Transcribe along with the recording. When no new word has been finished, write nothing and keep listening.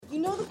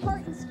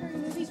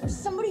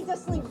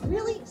does something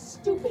really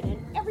stupid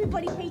and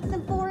everybody hates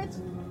them for it,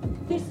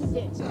 this is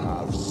it.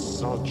 Have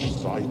such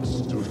sights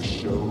to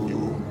show you.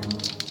 Alright,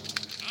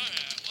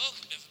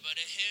 welcome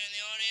everybody here in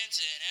the audience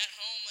and at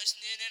home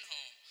listening at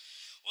home.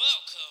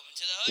 Welcome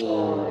to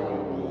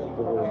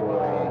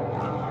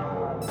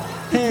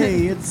the...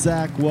 Hey, it's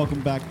Zach.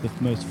 Welcome back to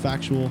the most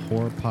factual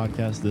horror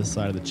podcast this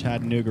side of the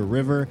Chattanooga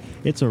River.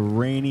 It's a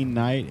rainy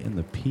night in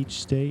the Peach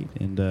State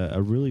and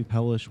a really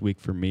hellish week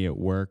for me at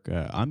work.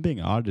 I'm being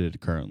audited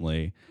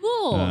currently,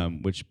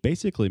 which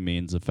basically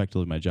means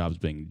effectively my job's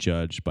being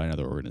judged by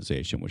another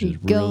organization, which is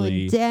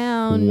really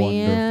down,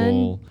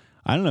 wonderful. Man.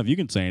 I don't know if you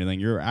can say anything.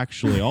 You're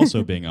actually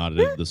also being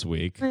audited this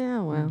week.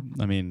 Yeah, well.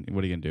 I mean,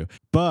 what are you going to do?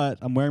 But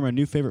I'm wearing my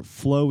new favorite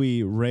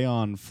flowy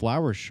rayon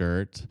flower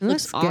shirt. It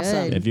looks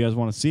awesome. If you guys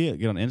want to see it,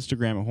 get on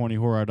Instagram at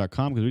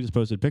hornyhorror.com because we just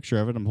posted a picture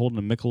of it. I'm holding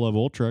a Michelob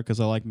Ultra because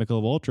I like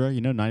Michelob Ultra.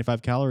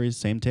 95 calories,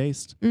 same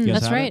taste.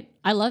 That's right.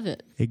 I love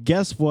it. Hey,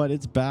 guess what?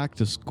 It's back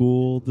to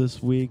school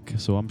this week,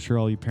 so I'm sure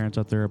all you parents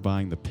out there are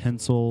buying the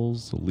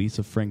pencils, the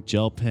Lisa Frank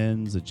gel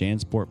pens, the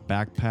JanSport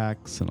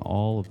backpacks, and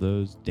all of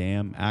those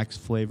damn Axe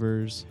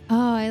flavors.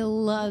 Oh, I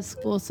love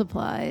school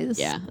supplies.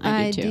 Yeah,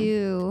 I do too.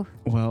 do.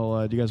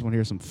 Well, do you guys want to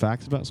hear some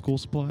facts about school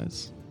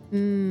supplies?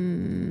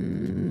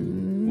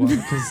 Well,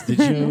 because did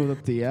you know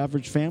that the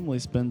average family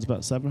spends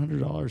about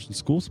 $700 in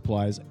school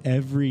supplies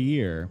every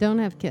year? Don't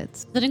have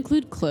kids. Does that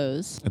include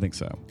clothes? I think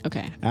so.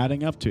 Okay.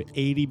 Adding up to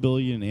 $80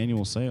 billion in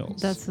annual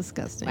sales. That's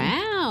disgusting.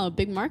 Wow,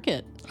 big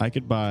market. I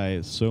could buy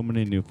so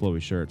many new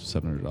flowy shirts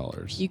for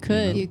 $700. You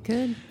could. You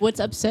could. What's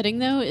upsetting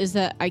though is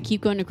that I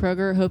keep going to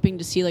Kroger hoping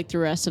to see like the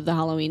rest of the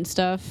Halloween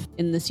stuff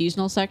in the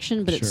seasonal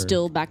section, but it's Sure.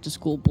 still back to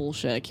school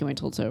bullshit. I can't wait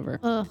till it's over.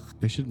 Ugh.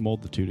 They should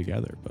mold the two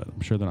together, but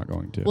I'm sure they're not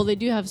going to. Well, they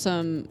do have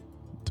some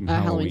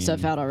Halloween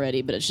stuff out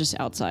already, but it's just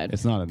outside.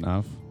 It's not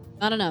enough.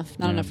 Not enough.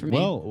 Not enough for me.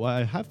 Well,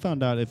 I have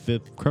found out if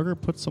Kroger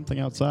puts something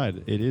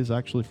outside, it is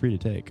actually free to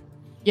take.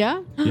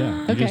 yeah? Yeah.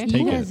 You Okay. just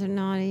take You guys it. are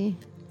naughty.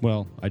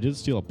 Well, I did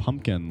steal a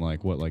pumpkin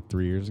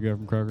 3 years ago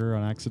from Kroger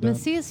on accident.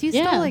 Matthias, you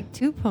Yeah. stole like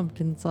 2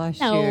 pumpkins last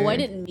year. No, I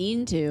didn't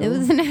mean to. It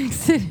was an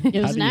accident. It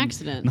How was do an you-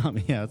 accident. Not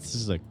me. Yeah, it's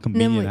just a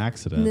convenient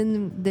accident. And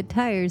then the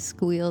tires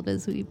squealed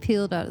as we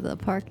peeled out of the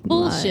parking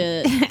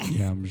Bullshit.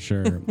 Yeah, I'm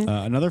sure.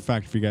 Another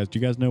fact for you guys. Do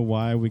you guys know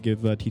why we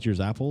give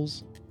teachers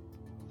apples?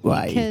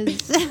 lot.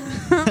 Because,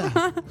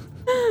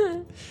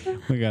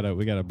 We got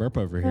a burp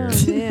over here.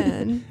 oh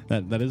man.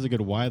 That is a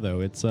good why,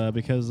 though. It's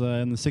because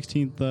in the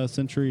 16th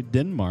century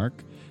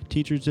Denmark,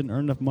 teachers didn't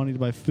earn enough money to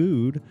buy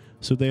food,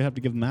 so they have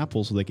to give them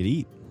apples so they could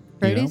eat.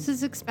 You know? Produce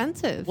is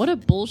expensive. What a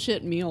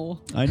bullshit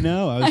meal. I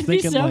know. I was I'd be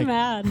thinking so like,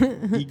 mad.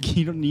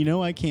 you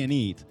know I can't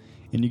eat,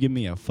 and you give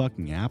me a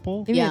fucking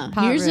apple. Give me a Yeah.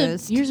 pot Here's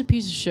roast. a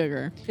piece of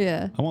sugar.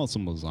 Yeah. I want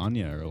some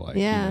lasagna or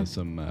Yeah.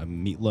 some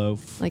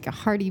meatloaf. Like a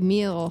hearty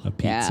meal. A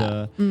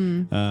pizza.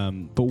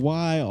 But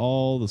why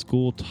all the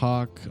school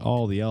talk,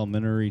 all the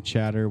elementary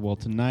chatter? Well,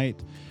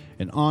 tonight,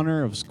 in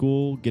honor of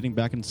school getting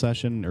back in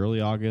session in early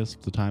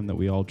August, the time that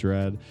we all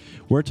dread,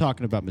 we're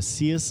talking about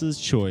Macias's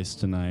Choice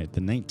tonight,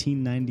 the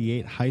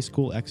 1998 high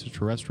school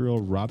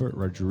extraterrestrial Robert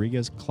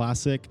Rodriguez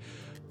classic,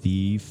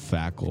 The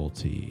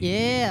Faculty.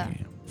 Yeah.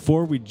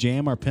 Before we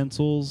jam our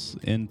pencils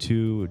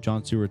into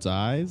Jon Stewart's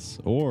eyes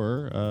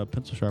or a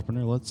pencil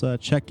sharpener, let's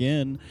check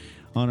in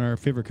on our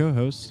favorite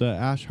co-host.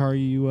 Ash, how are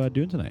you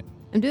doing tonight?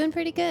 I'm doing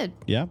pretty good.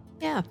 Yeah?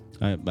 Yeah.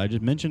 I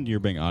just mentioned you're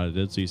being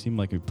audited, so you seem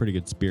like in pretty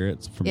good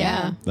spirits from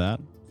Yeah. that.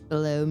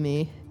 Below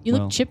me. You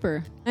Well. look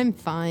chipper. I'm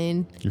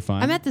fine. You're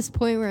fine? I'm at this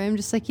point where I'm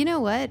just like, you know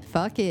what?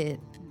 Fuck it.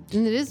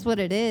 And it is what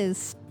it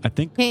is. I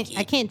think I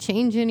can't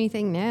change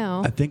anything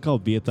now. I think I'll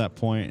be at that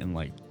point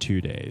in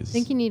 2 days. I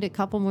think you need a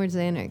couple more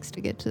Xanax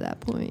to get to that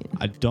point.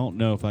 I don't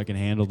know if I can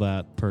handle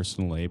that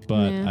personally,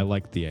 but Yeah. I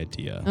like the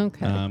idea.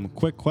 Okay.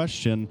 Quick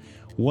question.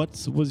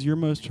 What was your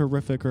most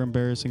horrific or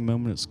embarrassing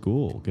moment at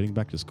school, getting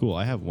back to school?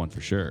 I have one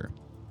for sure.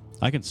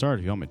 I can start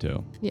if you want me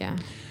to. Yeah.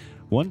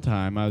 One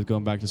time I was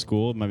going back to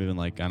school, it might have been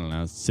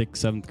 6th,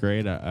 7th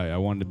grade. I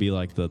wanted to be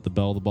like the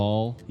belle of the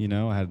ball, I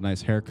had a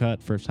nice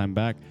haircut, first time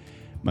back.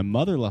 My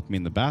mother left me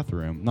in the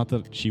bathroom. Not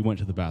that she went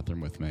to the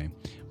bathroom with me,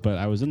 but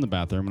I was in the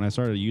bathroom and I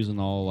started using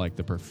all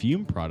the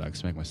perfume products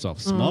to make myself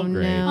smell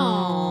great.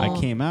 No. I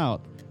came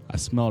out, I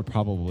smelled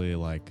probably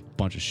a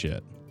bunch of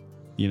shit,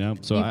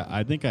 So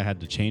I think I had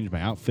to change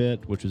my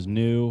outfit, which was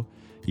new.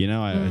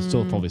 I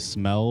still probably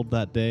smelled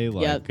that day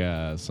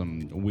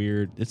some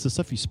weird. It's the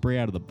stuff you spray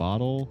out of the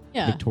bottle.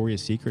 Yeah.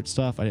 Victoria's Secret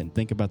stuff. I didn't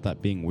think about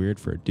that being weird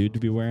for a dude to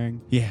be wearing.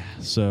 Yeah.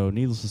 So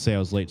needless to say, I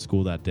was late to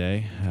school that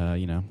day.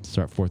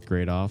 Start 4th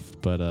grade off,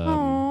 but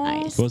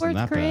Nice. it wasn't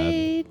that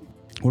grade. bad.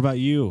 What about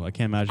you? I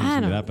can't imagine it's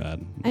gonna be that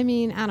bad. I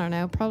mean, I don't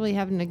know. Probably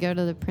having to go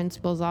to the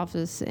principal's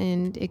office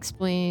and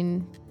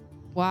explain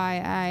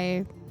why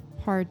I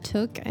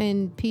partook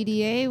in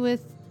PDA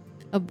with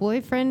a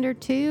boyfriend or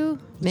two,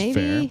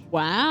 maybe. fair.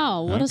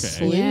 Wow, what Okay. a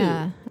slew.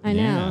 Yeah, I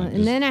know. Yeah,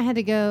 and then I had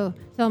to go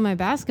tell my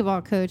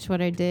basketball coach what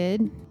I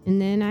did.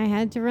 And then I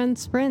had to run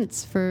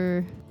sprints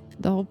for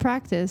the whole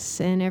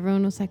practice. And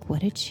everyone was like, what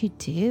did she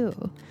do?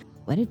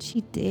 What did she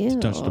do?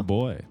 Touched a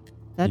boy.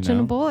 Touching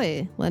know? a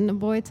boy, letting a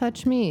boy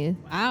touch me.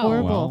 Wow.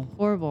 Horrible, Well.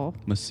 horrible.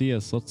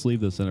 Macias, let's leave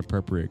this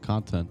inappropriate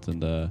content.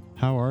 And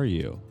how are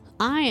you?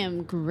 I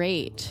am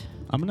great.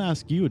 I'm going to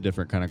ask you a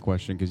different kind of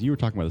question because you were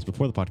talking about this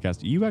before the podcast.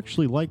 You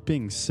actually like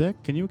being sick?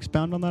 Can you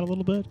expound on that a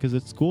little bit? Because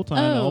it's school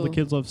time. All the Oh.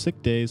 kids love sick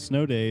days,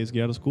 snow days,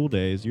 get out of school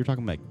days. You're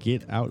talking about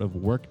get out of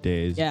work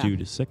days Yeah. due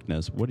to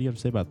sickness. What do you have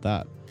to say about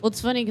that? Well,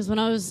 it's funny because when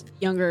I was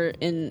younger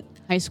in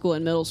high school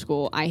and middle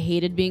school, I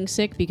hated being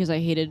sick because I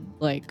hated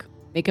like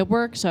makeup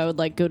work. So I would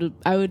like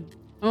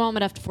my mom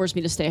would have to force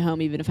me to stay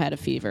home even if I had a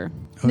fever.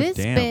 Oh, This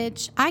damn.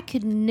 bitch, I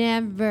could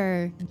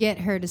never get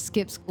her to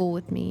skip school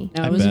with me.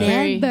 No, I I was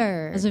bet.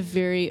 Never. I was a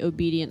very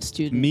obedient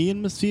student. Me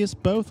and Macias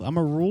both. I'm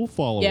a rule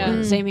follower.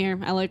 Yeah, same here.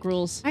 I like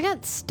rules. I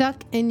got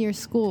stuck in your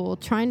school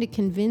trying to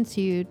convince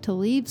you to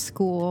leave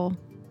school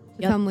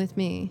to Yep. come with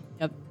me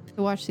Yep.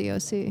 to watch the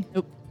OC.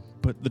 Nope.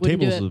 But the Wouldn't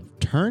do tables it. have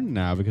turned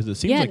now because it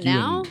seems Yeah, like you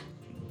now, and-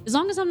 as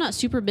long as I'm not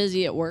super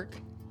busy at work,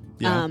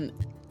 Yeah.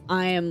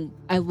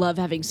 I love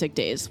having sick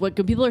days. When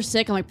people are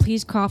sick, I'm like,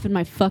 please cough in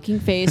my fucking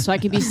face so I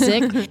can be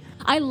sick.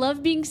 I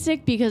love being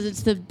sick because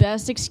it's the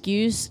best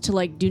excuse to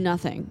like do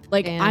nothing.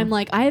 Like Damn. I'm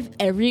like, I have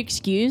every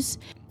excuse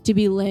to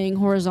be laying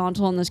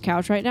horizontal on this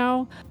couch right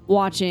now,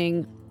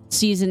 watching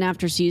season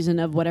after season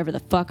of whatever the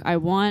fuck I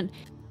want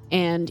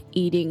and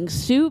eating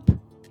soup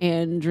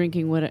and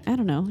drinking what I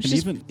don't know. It's And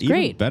just even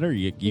great. better,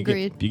 you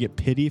Agreed. get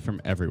pity from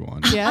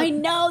everyone. Yeah. I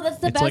know that's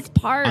the It's best like,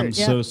 part. I'm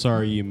so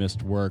sorry you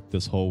missed work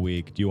this whole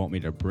week. Do you want me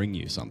to bring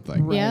you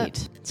something? right. Yeah.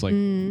 It's like,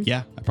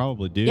 yeah, I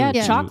probably do. Yeah,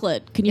 Yeah.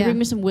 chocolate. Can you Yeah. bring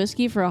me some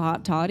whiskey for a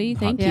hot toddy? Hot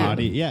Thank you.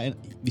 toddy. Yeah, and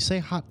you say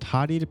hot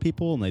toddy to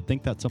people and they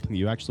think that's something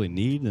you actually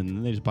need, and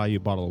then they just buy you a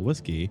bottle of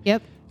whiskey.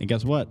 Yep. And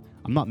guess what?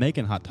 I'm not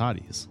making hot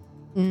toddies.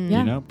 Yeah.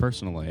 You know,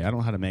 personally, I don't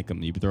know how to make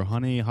them. You throw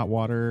honey, hot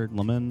water,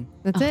 lemon.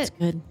 That's Oh, it. it's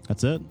good.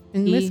 That's it.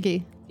 And E-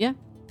 whiskey. Yeah,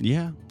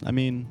 Yeah, I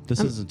mean, this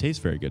doesn't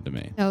taste very good to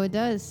me. Oh, it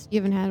does. You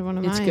haven't had one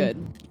of it's mine. good.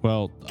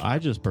 Well, I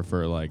just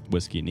prefer like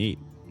whiskey neat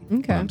when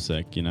Okay. I'm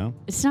sick. You know.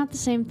 It's not the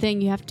same thing.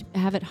 You have to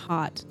have it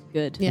hot.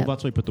 Good. Yeah. Well,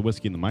 that's why we put the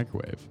whiskey in the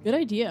microwave. Good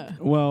idea.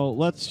 Well,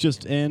 let's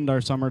just end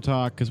our summer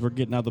talk because we're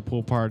getting out of the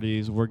pool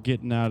parties. We're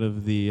getting out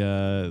of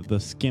the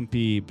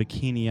skimpy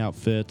bikini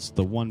outfits,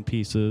 the one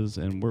pieces,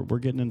 and we're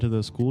getting into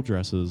the school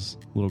dresses,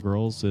 little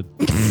girls. I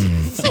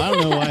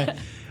don't know why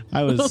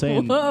I was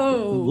saying.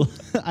 Whoa.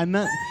 I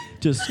meant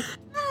just.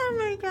 Oh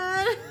my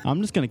god.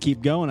 I'm just gonna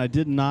keep going. I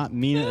did not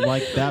mean it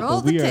like that,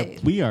 Roll but the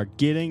tape. we are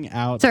getting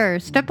out. Sir,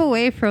 step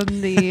away from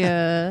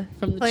the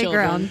From the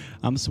playground. children.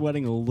 I'm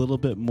sweating a little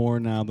bit more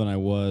now than I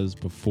was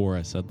before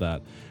I said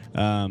that.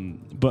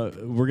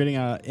 But we're getting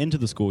into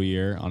the school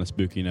year on a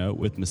spooky note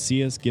with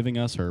Macias giving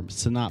us her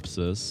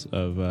synopsis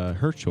of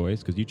her choice,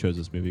 because you chose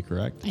this movie,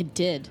 correct? I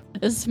did.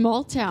 A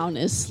small town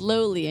is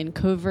slowly and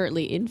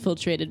covertly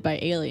infiltrated by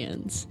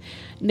aliens.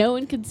 No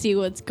one can see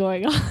what's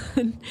going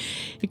on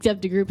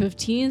except a group of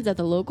teens at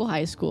the local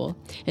high school.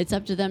 It's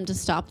up to them to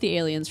stop the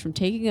aliens from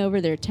taking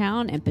over their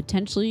town and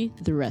potentially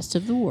the rest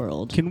of the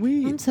world. Can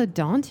we? Sounds so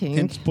daunting.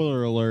 And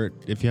spoiler alert,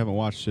 if you haven't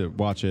watched it,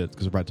 watch it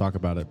because we're about to talk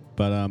about it.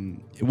 But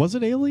was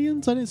it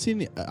aliens? I didn't see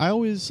any. I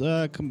always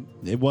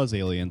it was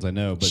aliens. I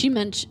know, but She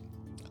mentioned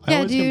I Yeah,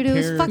 always dude, it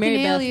was compare- fucking Mary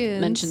Beth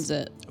aliens. mentions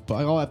it.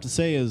 But all I have to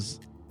say is,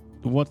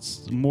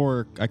 what's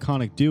more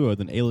iconic duo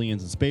than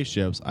aliens and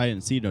spaceships? I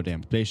didn't see no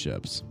damn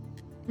spaceships.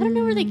 I don't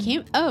know where they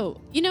came. Oh,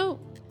 you know,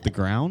 The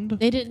ground?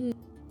 they didn't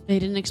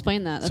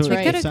explain that. That's So They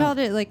right. could have Sound- called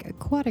it like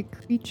aquatic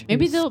creatures.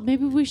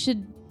 Maybe we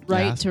should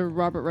write Yeah. to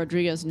Robert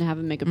Rodriguez and have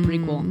him make a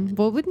prequel.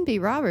 Well, it wouldn't be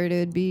Robert. It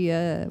would be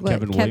what,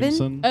 Kevin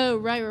Williamson? Oh,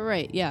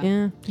 right. Yeah.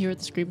 Yeah. He wrote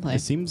the screenplay.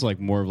 It seems like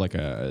more of like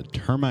a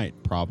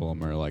termite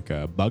problem or like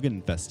a bug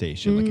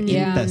infestation, like an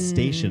Yeah.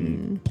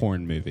 infestation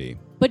porn movie.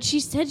 But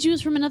she said she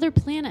was from another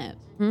planet.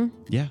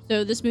 Yeah.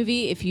 So this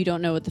movie, if you don't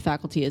know what The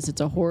Faculty is,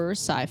 it's a horror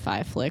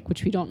sci-fi flick,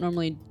 which we don't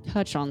normally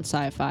touch on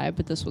sci-fi,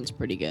 but this one's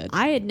pretty good.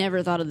 I had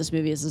never thought of this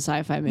movie as a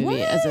sci-fi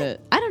movie. I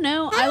don't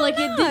know. It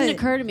didn't not?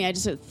 occur to me. I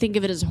just think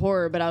of it as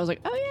horror, but I was like,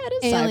 oh yeah,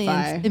 it is Aliens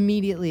sci-fi.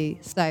 immediately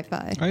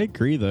sci-fi. I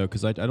agree though,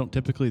 because I don't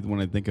typically, when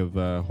I think of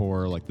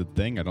horror like The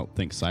Thing, I don't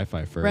think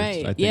sci-fi first. Right,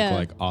 I think yeah.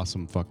 like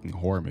awesome fucking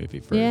horror movie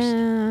first.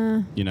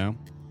 Yeah, You know?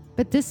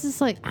 but this is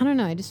like I don't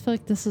know. I just feel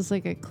like this is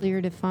like a clear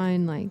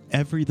defined like.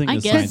 Everything I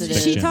is guess science it is.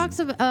 fiction. She talks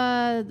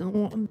about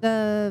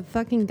the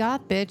fucking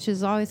goth bitch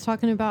is always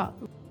talking about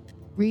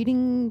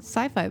reading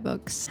sci-fi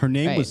books. Her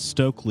name Right. was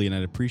Stokely, and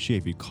I'd appreciate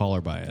if you call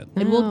her by it.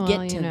 And we'll Oh, get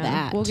well, to you know,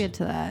 that. We'll get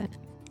to that.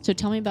 So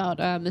tell me about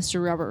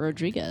Mr. Robert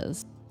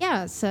Rodriguez.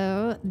 Yeah,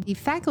 so The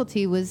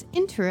Faculty was,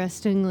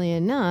 interestingly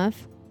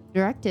enough,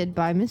 directed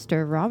by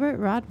Mr. Robert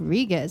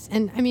Rodriguez.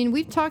 And I mean,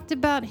 we've talked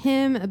about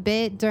him a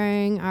bit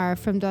during our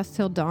From Dusk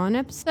Till Dawn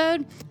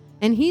episode,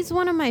 and he's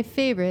one of my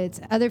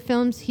favorites. Other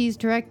films he's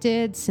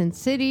directed: Sin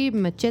City,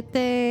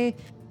 Machete,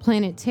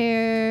 Planet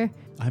Terror.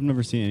 I've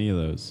never seen any of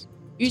those.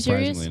 You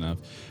surprisingly serious? enough.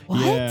 What?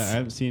 Yeah, I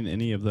haven't seen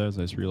any of those.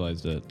 I just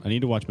realized it. I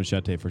need to watch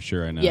Machete for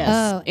sure. I know. Yes.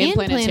 Oh, and and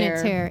Planet Planet,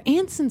 Terror. Terror.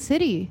 And Sin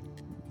City.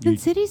 You- Sin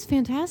City's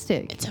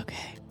fantastic. It's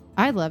okay.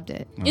 I loved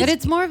it. But It's-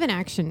 it's more of an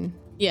action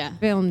Yeah.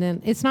 filmed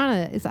in. It's not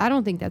a. It's. I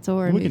don't think that's a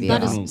horror We can movie.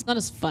 Not at as, all. it's not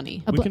as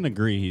funny. We can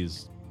agree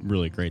he's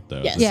really great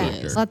though. Yes, as a he Yeah,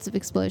 actor. is. lots of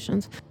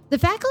explosions. The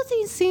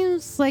Faculty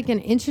seems like an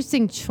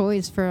interesting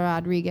choice for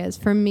Rodriguez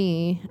for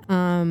me.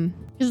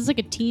 Because it's like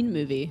a teen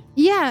movie.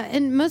 Yeah,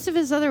 and most of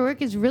his other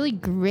work is really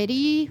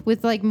gritty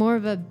with like more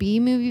of a B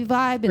movie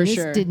vibe, and For this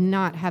sure. did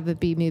not have a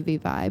B movie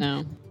vibe.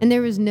 No. And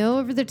there was no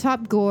over the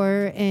top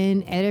gore,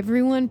 and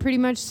everyone pretty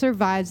much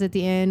survives at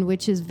the end,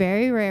 which is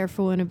very rare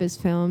for one of his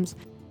films.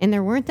 And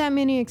there weren't that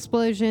many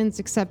explosions,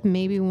 except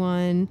maybe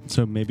one.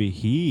 So maybe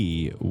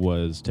he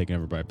was taken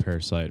over by a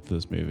parasite for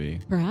this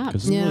movie. Perhaps.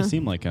 Because it doesn't Yeah. really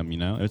seem like him. You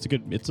know, it's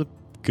a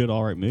good,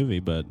 all right movie,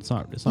 but it's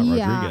not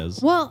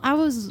Rodriguez. Well, I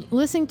was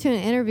listening to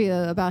an interview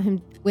about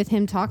him with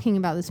him talking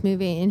about this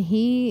movie, and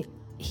he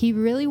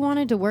really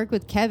wanted to work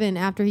with Kevin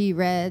after he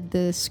read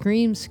the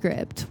Scream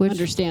script, which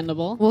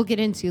Understandable. we'll get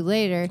into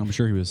later. I'm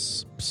sure he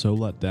was so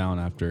let down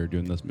after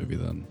doing this movie.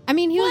 Then I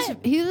mean,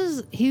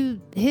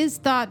 his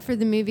thought for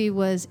the movie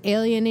was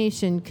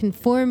alienation,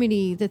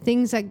 conformity, the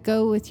things that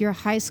go with your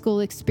high school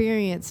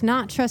experience,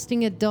 not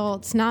trusting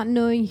adults, not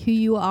knowing who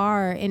you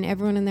are, and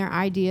everyone and their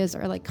ideas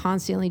are like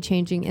constantly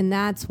changing. And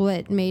that's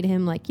what made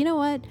him like, you know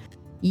what?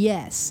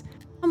 Yes,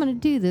 I'm going to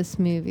do this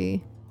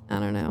movie. I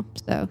don't know.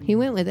 So he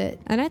went with it.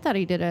 And I thought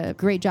he did a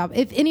great job.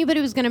 If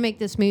anybody was going to make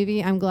this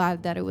movie, I'm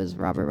glad that it was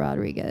Robert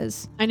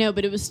Rodriguez. I know,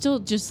 but it was still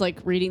just like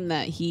reading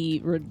that he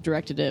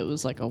directed it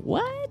was like a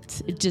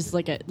what? It just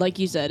like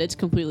you said, it's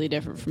completely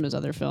different from his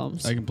other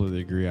films. I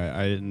completely agree.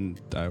 I didn't.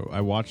 I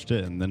watched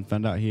it and then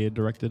found out he had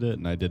directed it,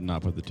 and I did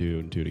not put the two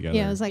and two together.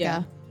 Yeah, it was like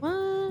Yeah.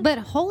 what? But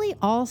holy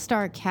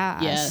all-star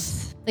cast.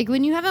 Yes. Like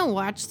when you haven't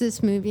watched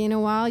this movie in a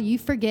while, you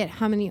forget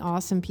how many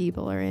awesome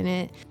people are in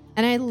it.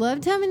 And I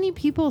loved how many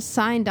people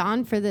signed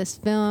on for this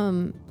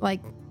film,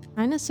 like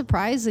kind of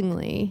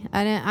surprisingly.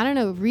 I don't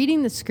know.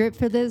 Reading the script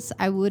for this,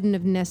 I wouldn't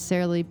have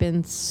necessarily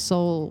been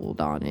sold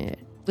on it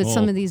with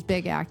some Well, of these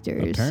big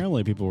actors.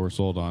 Apparently, people were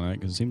sold on it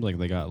because it seems like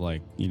they got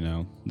like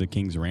the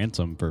King's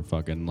ransom for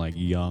fucking like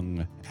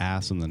young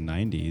ass in the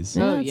 90s.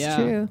 Yeah, Oh, that's yeah.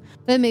 true.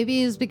 But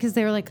maybe it's because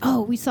they were like,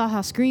 oh, we saw how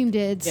Scream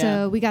did, Yeah.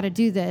 so we got to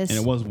do this. And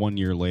it was 1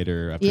 year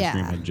later after Yeah.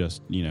 Scream had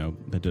just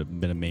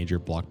had been a major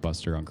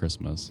blockbuster on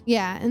Christmas.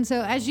 Yeah, and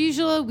so as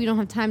usual, we don't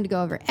have time to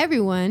go over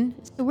everyone,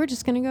 so we're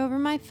just going to go over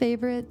my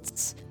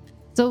favorites.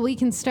 So we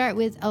can start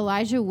with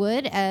Elijah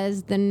Wood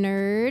as the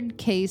nerd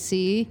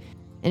Casey.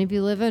 And if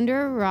you live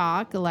under a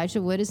rock, Elijah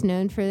Wood is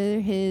known for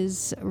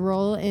his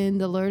role in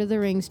the Lord of the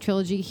Rings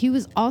trilogy. He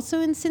was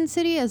also in Sin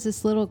City as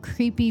this little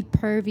creepy,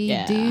 pervy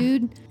Yeah.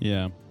 dude.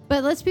 Yeah.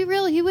 But let's be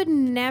real, he would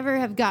never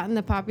have gotten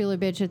the popular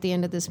bitch at the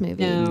end of this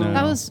movie. No. No.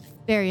 That was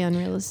very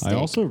unrealistic. I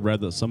also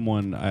read that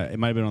someone, it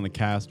might have been on the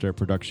cast or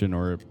production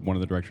or one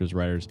of the director's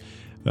writers,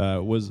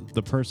 was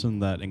the person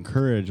that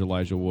encouraged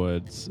Elijah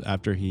Woods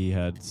after they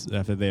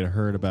had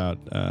heard about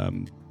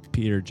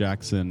Peter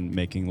Jackson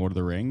making Lord of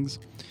the Rings,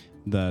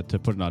 to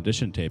put an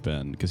audition tape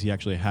in because he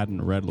actually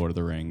hadn't read Lord of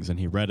the Rings, and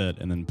he read it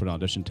and then put an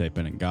audition tape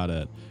in and got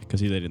it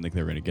because they didn't think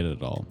they were going to get it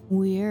at all.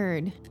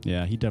 Weird.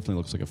 Yeah, he definitely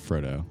looks like a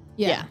Frodo.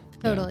 Yeah,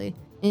 totally.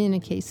 In a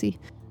Casey.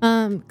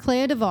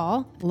 Clea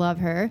Duvall, love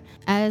her,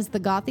 as the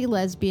gothy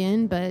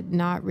lesbian, but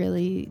not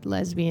really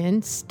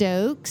lesbian,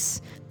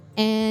 Stokes.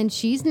 And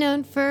she's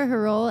known for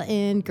her role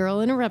in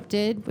Girl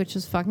Interrupted, which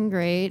was fucking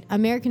great.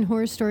 American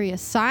Horror Story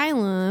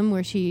Asylum,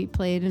 where she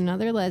played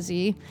another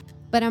Leslie.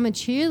 But I'm a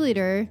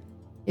Cheerleader.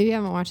 If you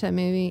haven't watched that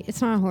movie,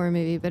 it's not a horror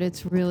movie, but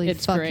it's really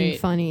fucking great.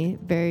 funny,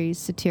 very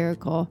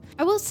satirical.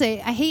 I will say,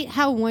 I hate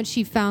how once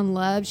she found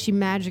love, she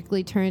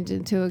magically turned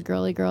into a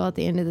girly girl at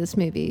the end of this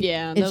movie.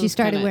 Yeah, and that she was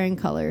started kinda- wearing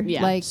color.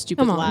 Yeah, like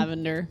stupid come on,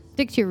 lavender.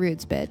 stick to your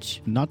roots, bitch.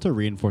 Not to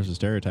reinforce the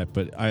stereotype,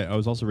 but I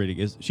was also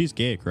reading, she's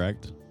gay,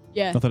 correct?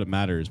 Yeah. Not that it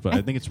matters, but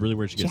I think it's really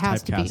weird she She gets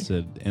has to be.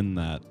 typecasted in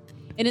that.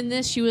 And in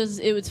this,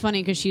 it was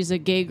funny because she's a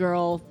gay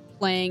girl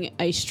playing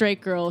a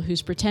straight girl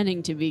who's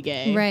pretending to be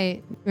gay.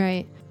 Right,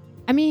 right.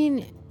 I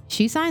mean,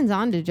 she signs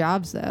on to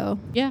jobs though,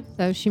 Yeah.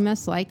 so she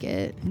must like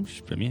it.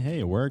 I mean, hey,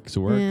 it works. It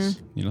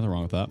works. Nothing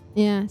wrong with that.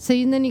 Yeah. So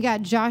then you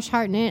got Josh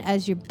Hartnett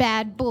as your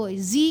bad boy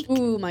Zeke.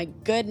 Ooh, my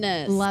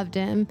goodness. Loved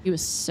him. He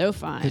was so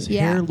fine. His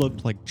Yeah. hair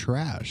looked like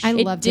trash. I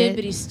It loved did, it.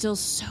 but he's still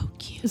so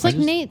cute. It's like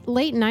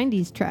late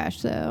 90s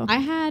trash though. I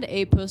had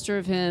a poster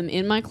of him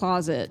in my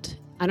closet.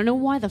 I don't know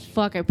why the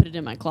fuck I put it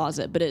in my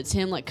closet, but it's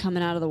him like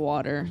coming out of the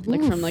water,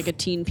 like from like a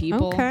Teen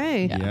People.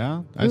 Okay.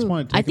 yeah. I just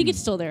wanted to I think it's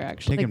still there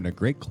actually. take him to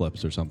Great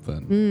Clips or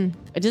something.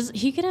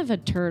 He could have a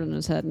turd on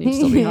his head and he'd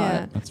still be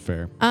Yeah. hot. That's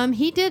fair.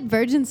 He did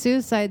Virgin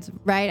Suicides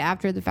right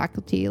after The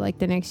Faculty, like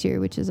the next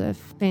year, which is a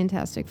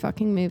fantastic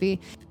fucking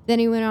movie. Then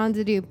he went on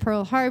to do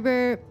Pearl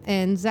Harbor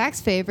and Zach's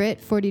favorite,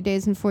 40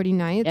 Days and 40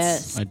 Nights.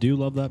 Yes. I do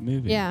love that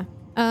movie. Yeah.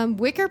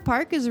 Wicker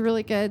Park is a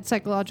really good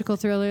psychological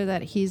thriller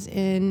that he's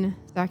in.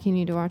 Zach, you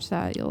need to watch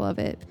that. You'll love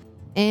it.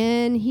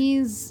 And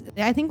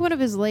I think one of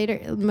his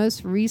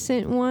most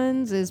recent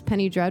ones is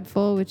Penny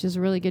Dreadful, which is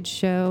a really good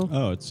show.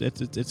 Oh,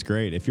 it's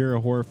great. If you're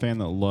a horror fan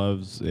that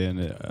loves and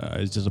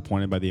is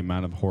disappointed by the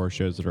amount of horror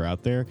shows that are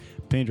out there,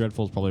 Penny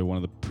Dreadful is probably one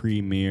of the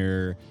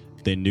premier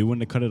They knew when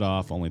to cut it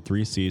off. Only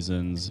 3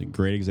 seasons.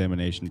 Great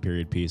examination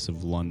period piece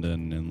of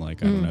London in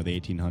like I don't know the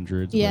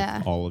 1800s. Yeah.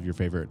 With all of your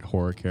favorite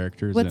horror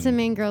characters. What's the and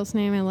main girl's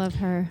name? I love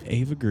her.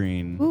 Ava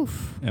Green.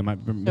 Oof. Am I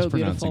mispronouncing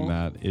beautiful.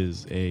 that?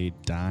 Is a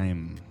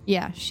dime.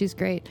 Yeah, she's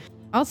great.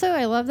 Also,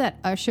 I love that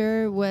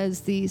Usher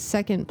was the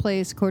second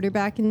place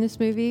quarterback in this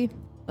movie.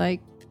 Like,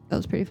 that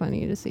was pretty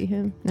funny to see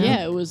him. No?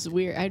 Yeah, it was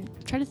weird. I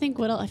try to think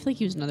what else. I feel like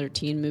he was another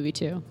teen movie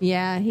too.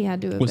 Yeah, he had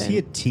to have Was been. he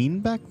a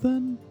teen back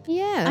then?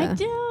 Yeah.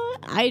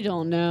 I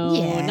don't know.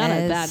 Not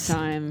at that Yes.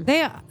 time.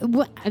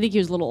 What? I think he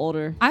was a little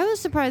older. I was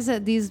surprised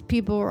that these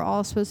people were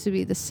all supposed to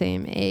be the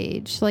same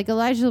age. Like,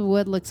 Elijah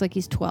Wood looks like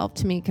he's 12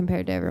 to me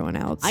compared to everyone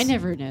else. I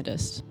never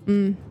noticed.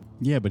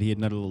 Yeah, but he had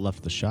never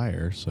left the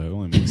Shire, so it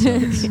only makes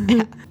sense.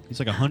 He's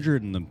like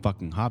 100 in the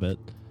fucking Hobbit.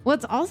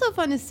 What's also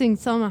fun is seeing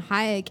Selma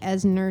Hayek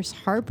as Nurse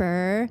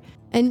Harper.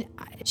 And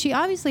she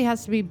obviously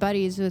has to be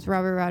buddies with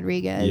Robert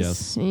Rodriguez.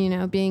 Yes. You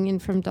know, being in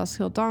From Dusk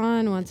Till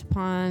Dawn, Once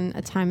Upon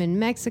a Time in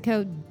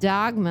Mexico,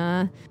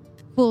 Dogma,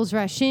 Fools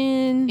Rush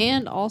In.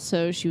 And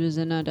also, she was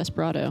in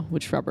Desperado,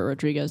 which Robert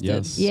Rodriguez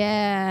Yes. did.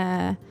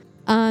 Yeah.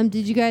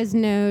 Did you guys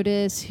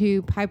notice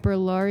who Piper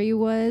Laurie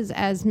was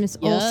as Miss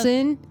Yep.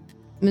 Olsen?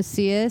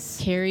 Macias.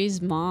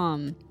 Carrie's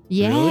mom.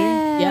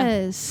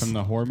 Yes. From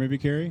the horror movie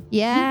Carrie?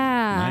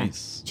 Yeah.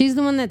 Nice. She's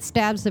the one that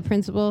stabs the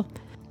principal.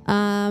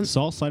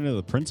 Saw sign of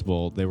the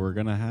principal. They were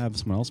going to have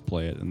someone else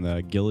play it,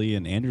 and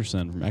Gillian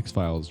Anderson from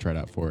X-Files tried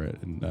out for it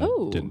and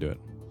didn't do it.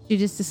 She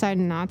just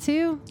decided not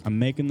to. I'm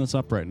making this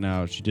up right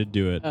now. She did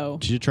do it. Oh.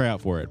 She did try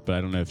out for it, but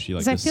I don't know if she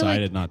 'Cause I feel like-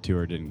 decided not to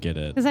or didn't get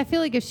it. Because I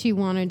feel like if she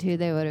wanted to,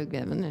 they would have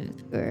given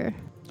it to her.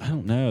 I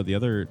don't know. The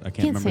other, I can't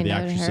Can't remember say the no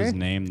to actress's her.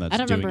 name that's I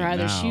don't doing remember it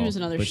either. now, She was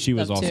another but she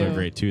was stuff, also too.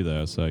 great too,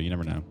 though. So you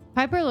never know.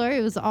 Piper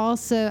Laurie was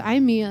also, I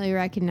immediately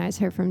recognized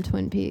her from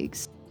Twin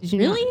Peaks. Did you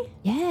know? Really?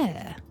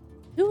 Yeah.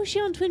 Who was she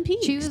on Twin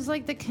Peaks? She was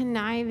like the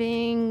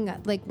conniving,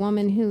 like,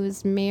 woman who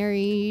was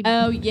married.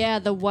 Oh, yeah,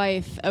 the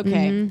wife.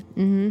 Okay.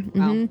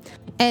 Wow.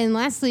 And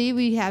lastly,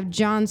 we have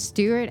Jon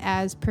Stewart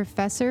as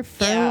Professor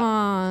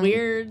Furlong.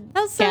 Weird.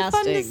 That was so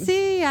fun to casting.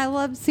 see. I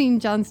love seeing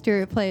Jon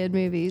Stewart play in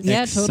movies.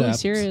 Yeah, totally Except-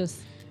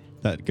 serious.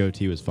 That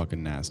goatee was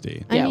fucking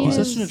nasty. I Yeah, mean, He's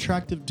it such an was-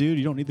 attractive dude.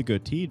 You don't need the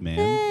goatee, man.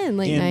 in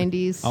late And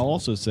 90s. I'll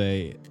also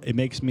say it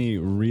makes me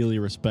really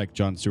respect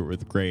Jon Stewart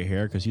with gray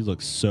hair because he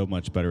looks so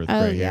much better with Oh,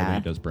 gray hair yeah. than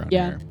he does brown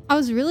Yeah. hair. I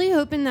was really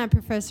hoping that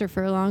Professor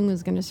Furlong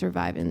was going to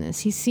survive in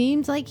this. He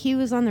seemed like he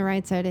was on the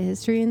right side of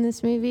history in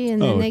this movie,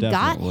 and then they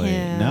got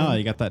him. No,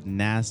 you got that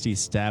nasty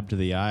stab to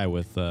the eye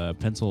with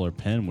pencil or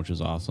pen, which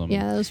is awesome.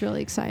 Yeah, that was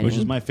really exciting. Which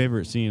is my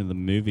favorite scene of the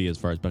movie as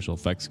far as special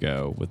effects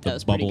go, with That the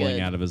was pretty bubbling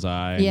good. out of his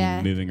eye Yeah.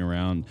 and moving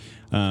around.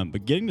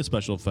 But getting to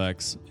special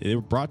effects, they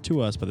were brought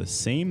to us by the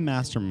same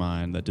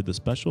mastermind that did the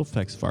special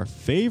effects of our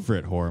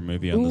favorite horror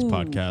movie on this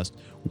podcast,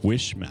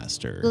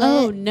 Wishmaster.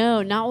 Oh,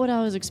 no, not what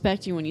I was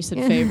expecting when you said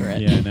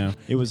favorite. Yeah, I know.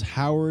 It was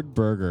Howard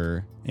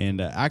Berger.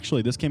 And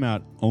actually, this came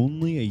out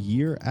only a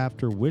year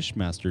after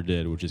Wishmaster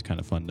did, which is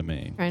kind of fun to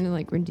me. trying to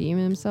like redeem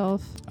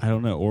himself. I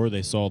don't know. Or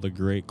they saw the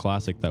great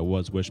classic that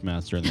was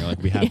Wishmaster, and they're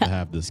like, we have to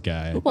have this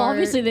guy. Well,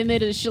 obviously, they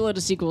made a shitload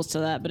of sequels to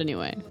that, but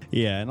anyway.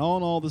 Yeah, and all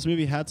in all, this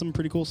movie had some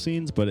pretty cool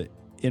scenes, but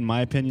in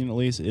my opinion at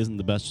least, it isn't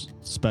the best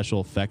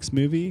special effects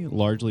movie,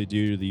 largely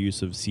due to the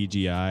use of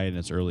CGI in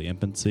its early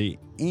infancy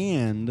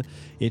and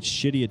its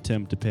shitty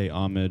attempt to pay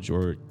homage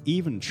or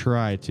even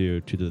try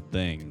to The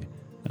Thing.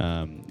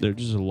 There's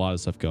just a lot of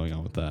stuff going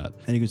on with that.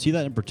 And you can see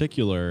that in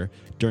particular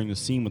during the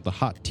scene with the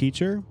hot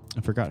teacher.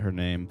 I forgot her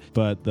name,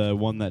 but the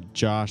one that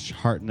Josh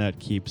Hartnett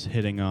keeps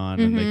hitting on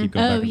and they keep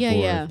going back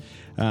and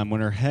forth. When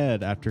her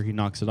head, after he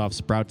knocks it off,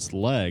 sprouts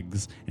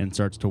legs and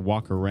starts to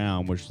walk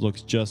around, which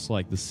looks just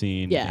like the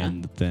scene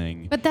in The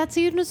Thing. But that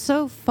scene was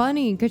so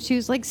funny because she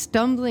was like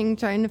stumbling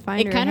trying to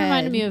find It her kind of head.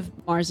 reminded me of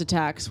Mars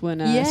Attacks when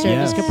Yeah. Sarah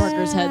Jessica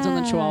Parker's head's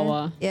on the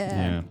Chihuahua.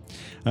 Yeah.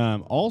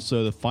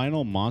 Also, the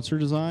final monster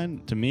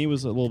design to me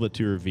was a little bit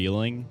too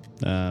revealing.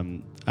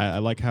 I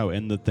like how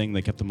in The Thing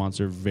they kept the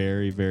monster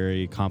very,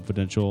 very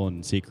confidential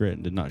and secret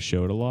and did not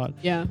show it a lot.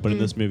 Yeah. But in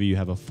this movie, you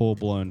have a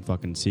full-blown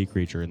fucking sea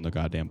creature in the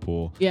goddamn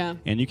pool. Yeah.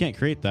 And you can't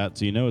create that,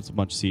 so you know it's a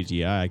bunch of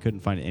CGI. I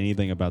couldn't find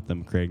anything about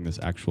them creating this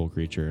actual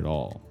creature at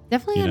all.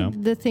 Definitely You had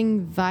know? the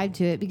Thing vibe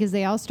to it because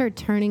they all start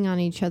turning on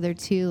each other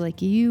too.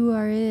 Like, you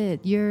are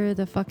it. You're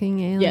the fucking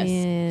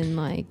alien.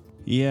 Like,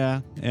 Yeah,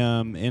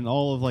 and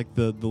all of like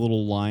the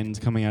little lines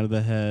coming out of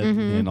the head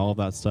and all of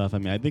that stuff. I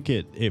mean, I think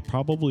it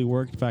probably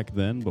worked back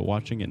then, but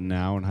watching it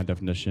now in high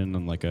definition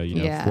on like a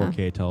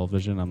 4K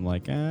television, I'm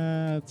like,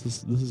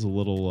 this is a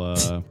little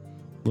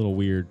little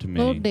weird to me.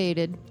 a little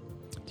dated.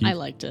 Do you- I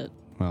liked it.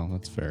 Well,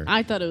 that's fair.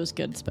 I thought it was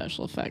good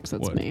special effects.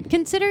 That's What? me.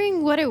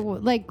 Considering what it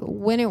like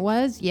when it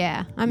was,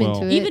 yeah, I'm Well,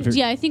 into it.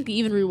 Even I think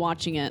even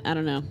rewatching it, I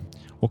don't know.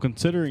 Well,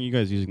 considering you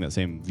guys using that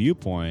same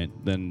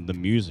viewpoint, then the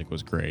music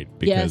was great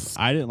because Yes.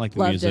 I didn't like the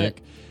Loved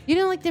music. You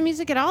didn't like the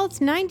music at all? It's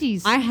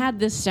 90s. I had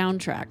this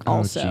soundtrack Oh,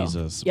 also.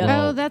 Jesus. Yep.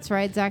 Well, oh, that's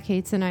right. Zach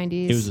hates the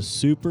 90s. It was a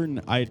super.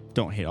 I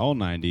don't hate all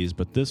 90s,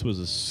 but this was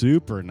a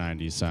super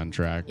 90s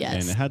soundtrack, Yes.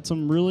 and it had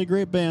some really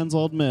great bands,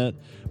 I'll admit,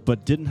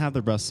 but didn't have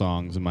their best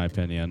songs in my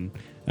opinion.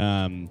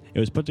 It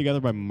was put together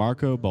by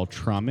Marco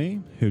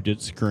Beltrami, who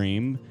did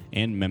Scream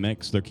and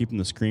Mimic. So they're keeping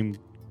the Scream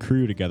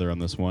crew together on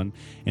this one.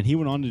 And he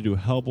went on to do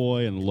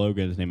Hellboy and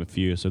Logan, to name a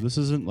few. So this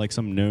isn't like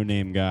some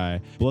no-name guy.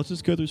 But let's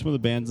just go through some of the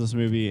bands in this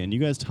movie, and you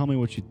guys tell me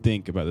what you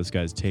think about this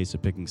guy's taste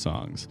of picking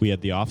songs. We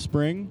had The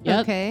Offspring, Yep.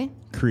 Okay.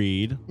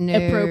 Creed, No.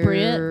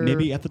 Appropriate.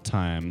 maybe at the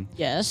time,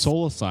 Yes.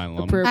 Soul Asylum.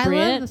 I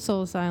Appropriate. love the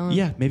Soul Asylum.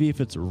 Yeah, maybe if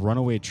it's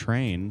Runaway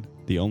Train,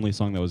 the only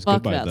song that was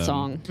Fuck good by that them.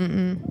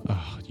 song.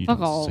 Oh, you Fuck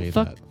don't all. say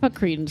Fuck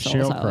Creed and that. Soul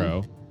Sheryl Asylum.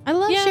 Crow. I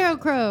love Yeah. Sheryl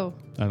Crow.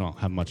 I don't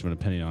have much of an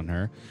opinion on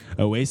her.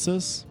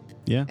 Oasis.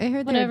 Yeah. I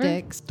heard Whatever.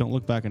 their dicks. Don't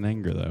look back in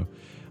anger,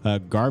 though.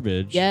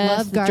 Garbage. Yes.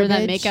 Love During that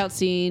Garbage. makeout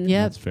scene.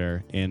 Yep. That's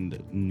fair.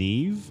 And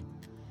Neve.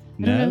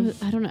 I don't know.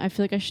 Nev. I don't know. I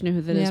feel like I should know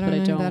who that Yeah, is, but I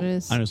know don't. who that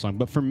is. I know the song.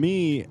 But for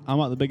me, I'm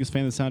not the biggest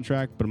fan of the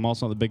soundtrack, but I'm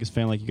also not the biggest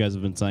fan, like you guys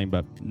have been saying,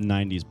 about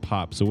 90s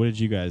pop. So what did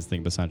you guys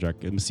think of the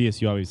soundtrack?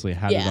 Macias, you obviously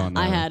had it Yeah, on.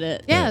 I had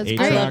it. Yeah, the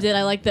it's I great. loved it.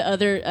 I liked the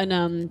other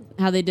and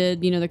how they did,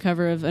 the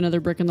cover of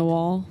Another Brick in the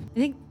Wall. I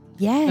think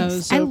That was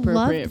yes, so I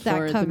appropriate loved for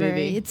that the cover.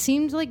 movie. It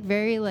seemed like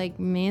very like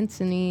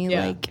Manson-y,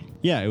 Yeah. like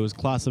Yeah, it was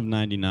Class of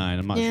 99.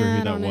 I'm not Yeah, sure I who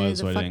that don't know who was,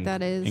 the so I fuck didn't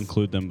that is.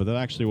 include them. But that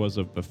actually was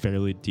a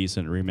fairly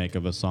decent remake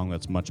of a song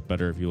that's much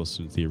better if you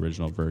listen to the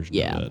original version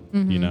Yeah. of it.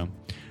 Mm-hmm. You know.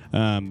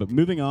 But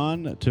moving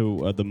on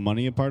to the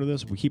money part of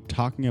this, we keep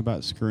talking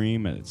about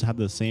Scream, and it's had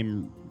the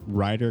same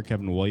writer,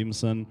 Kevin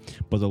Williamson,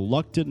 but the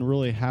luck didn't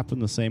really happen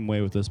the same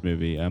way with this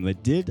movie. They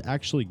did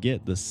actually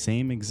get the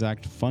same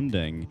exact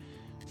funding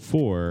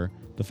for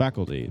The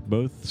Faculty.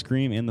 Both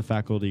Scream and The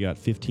Faculty got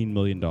 $15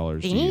 million to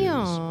use.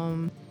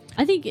 damn.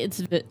 I think it's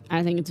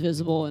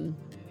visible and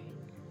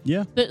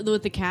Yeah.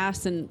 with the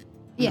cast and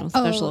Yeah,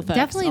 special effects.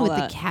 definitely all with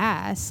that. the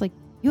cast. Like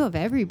you have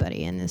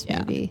everybody in this Yeah.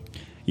 movie.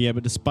 Yeah,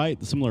 but despite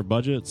the similar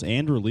budgets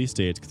and release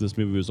dates, because this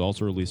movie was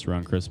also released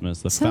around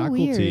Christmas, The So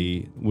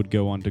Faculty would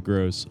go on to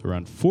gross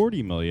around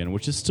 $40 million,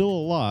 which is still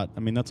a lot. I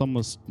mean, that's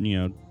almost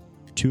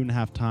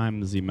 2.5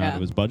 times the amount Yeah.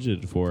 it was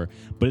budgeted for,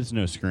 but it's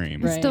no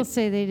Scream. I Right. still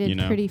say they did You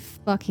know? pretty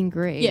fucking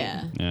great.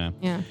 Yeah. Yeah.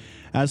 Yeah.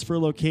 As for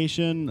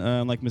location,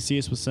 like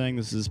Macias was saying,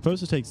 this is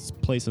supposed to take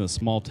place in a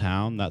small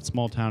town. That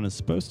small town is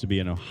supposed to be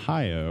in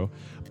Ohio,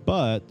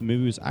 but the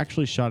movie was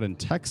actually shot in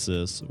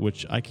Texas,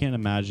 which I can't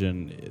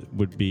imagine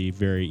would be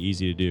very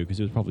easy to do because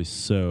it was probably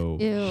so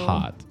Ew.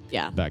 hot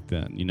Yeah. back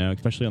then,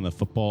 especially on the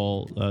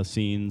football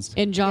scenes.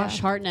 And Josh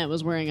Yeah. Hartnett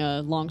was wearing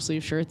a long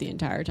sleeve shirt the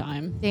entire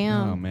time.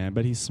 Damn. Oh man,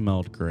 but he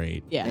smelled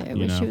great. Yeah. I you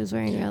wish know. he was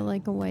wearing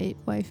like a white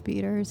wife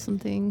beater or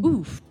something.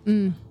 Oof.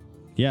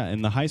 Yeah,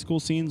 and the high school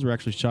scenes were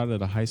actually shot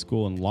at a high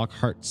school in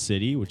Lockhart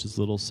City, which is a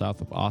little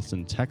south of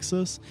Austin,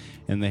 Texas.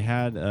 And they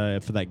had,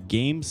 for that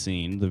game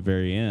scene, the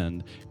very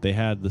end, they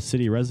had the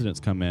city residents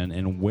come in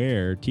and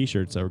wear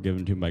T-shirts that were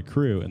given to them by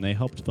crew, and they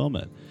helped film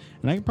it.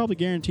 And I can probably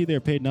guarantee they were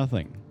paid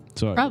nothing.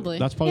 So Probably.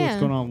 that's probably what's Yeah.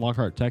 going on in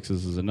Lockhart,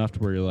 Texas, is enough to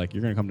where you're going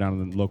to come down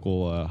to the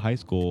local high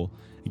school,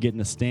 get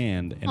in a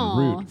stand, and Aw.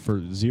 root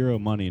for zero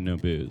money and no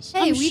booze.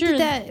 Hey, I'm we sure did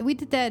that. We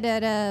did that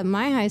at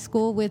my high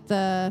school with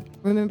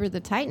Remember the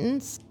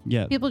Titans.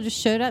 Yeah. People just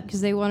showed up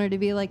because they wanted to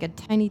be like a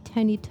tiny,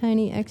 tiny,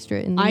 tiny extra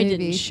in the I movie.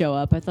 didn't show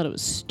up. I thought it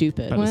was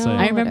stupid. About to say.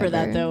 I remember whatever.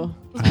 that though.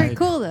 It was pretty I-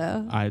 cool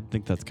though. I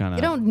think that's kind of...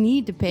 You don't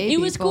need to pay. It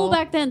was people. cool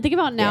back then. Think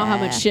about now how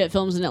much Yeah. shit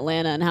films in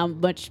Atlanta and how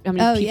many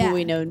Oh, people yeah.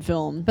 we know in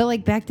film. But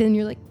like back then,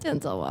 you're like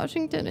Denzel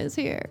Washington is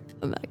here.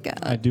 Oh my god.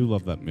 I do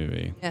love that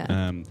movie.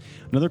 Yeah.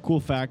 Another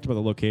cool fact about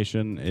the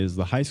location is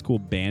the high school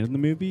band in the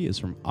movie is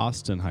from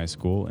Austin High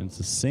School, and it's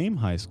the same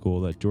high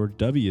school that George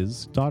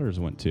W.'s daughters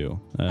went to,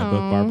 both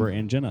Barbara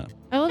and Jenna.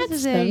 I love That's that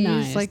so they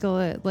use nice.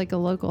 like a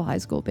local high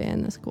school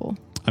band. That's cool.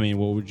 I mean,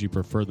 what would you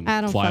prefer them? I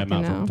don't Fly them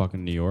out fucking from know.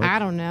 fucking New York? I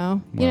don't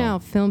know. You Well. know how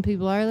film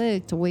people are. They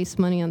like to waste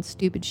money on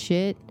stupid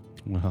shit.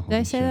 Well, Did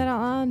I say sure. that out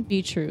loud?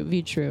 Be true,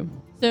 be true.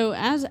 So,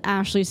 as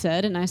Ashley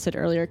said, and I said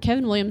earlier,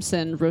 Kevin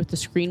Williamson wrote the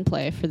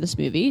screenplay for this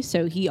movie,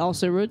 so he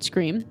also wrote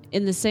Scream.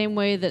 In the same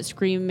way that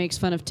Scream makes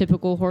fun of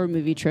typical horror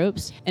movie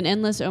tropes and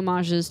endless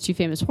homages to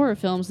famous horror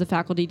films, The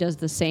Faculty does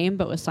the same,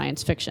 but with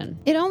science fiction.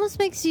 It almost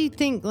makes you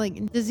think,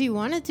 like, does he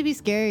want it to be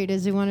scary?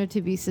 Does he want it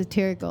to be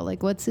satirical?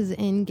 Like, what's his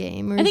end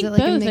game? Or I is think it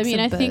like a both. mix I mean,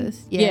 of I think,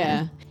 both?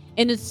 yeah.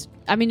 And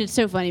it's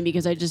so funny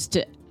because I just,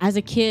 as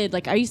a kid,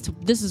 like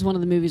this is one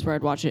of the movies where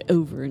I'd watch it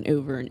over and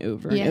over and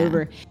over Yeah. and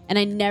over. And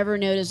I never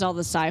noticed all the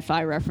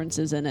sci-fi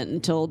references in it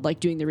until like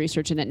doing the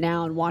research in it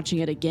now and watching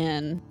it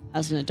again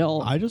as an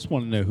adult. I just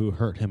want to know who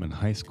hurt him in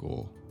high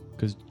school.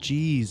 Because,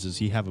 Jesus,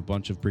 you have a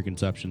bunch of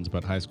preconceptions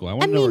about high school. I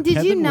want I to know mean, where did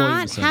Kevin you not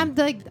Williamson- have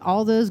like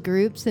all those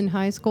groups in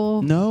high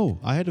school? No,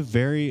 I had a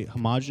very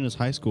homogenous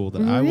high school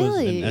that I was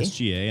Really? in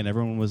SGA, and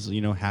everyone was,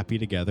 happy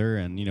together,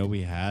 and,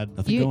 we had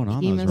nothing You- going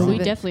on. you That was must wrong. we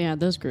have it. definitely had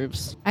those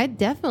groups. I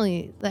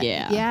definitely.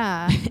 Yeah.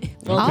 Yeah.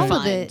 Well all of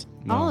defined. it.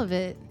 All Wow. of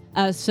it.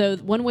 So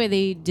one way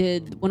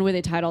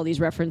they tied all these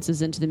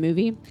references into the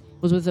movie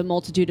was with a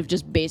multitude of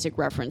just basic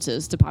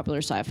references to popular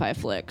sci-fi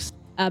flicks.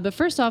 But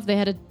first off, they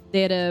had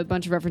a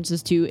bunch of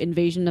references to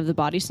Invasion of the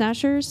Body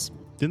Snatchers.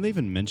 Didn't they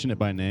even mention it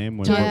by name?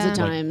 When Tons of like,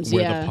 times,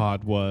 where yeah. the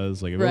pod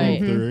was. Like, Right.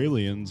 oh, they're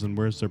aliens, and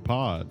where's their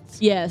pods?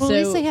 Yeah, Well, so at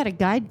least they had a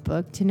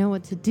guidebook to know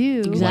what to do.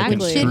 Exactly.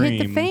 When shit hit the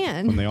Scream,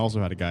 fan. When they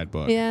also had a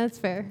guidebook. Yeah, that's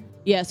fair.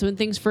 yeah, so when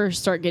things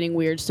first start getting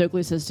weird,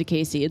 Stokely says to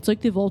Casey, "It's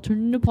like they've all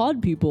turned into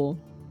pod people."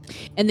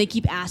 And they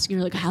keep asking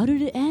her, like, "How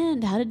did it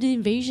end? How did the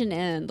invasion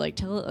end?" Like,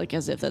 tell it like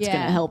as if that's Yeah.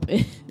 gonna help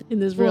in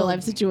this real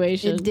life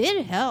situation. It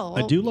did help.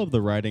 I do love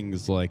the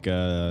writing's like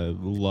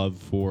love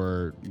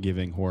for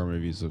giving horror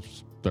movies of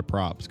their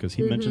props because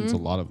he mentions a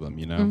lot of them,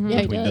 you know,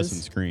 Yeah, he between this does.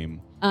 and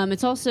Scream.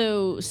 It's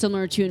also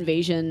similar to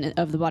Invasion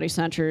of the Body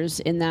Snatchers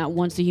in that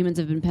once the humans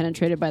have been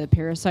penetrated by the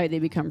parasite, they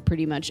become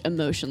pretty much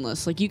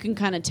emotionless. Like you can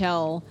kind of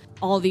tell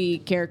all the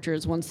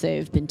characters once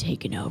they've been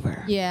taken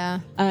over.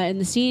 Yeah. In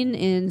the scene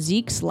in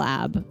Zeke's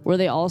lab where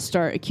they all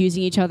start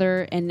accusing each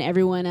other and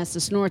everyone has to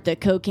snort the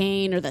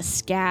cocaine or the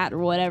scat or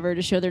whatever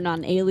to show they're not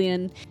an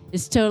alien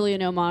is totally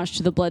an homage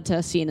to the blood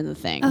test scene in The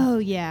Thing. Oh,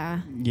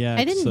 yeah. Yeah,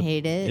 I didn't except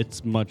hate it.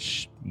 It's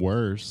much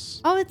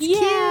worse. Oh, it's Yeah,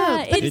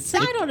 cute. But it's- I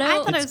don't know.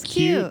 I thought it It's was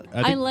cute.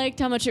 I I think liked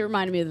how much it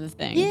reminded me of The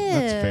Thing. Yeah.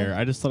 that's fair.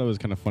 I just thought it was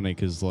kind of funny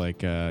because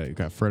like you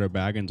got Frodo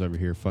Baggins over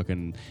here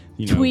fucking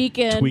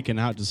tweaking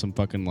out to some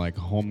fucking like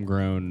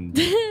homegrown.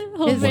 His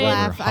Homemade.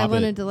 laugh, I Hobbit.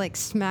 wanted to like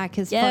smack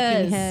his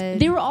fucking head.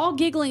 They were all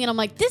giggling, and I'm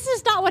like, "This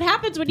is not what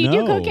happens when you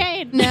do No.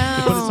 cocaine." But it's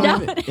No.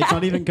 not, even, it's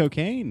not even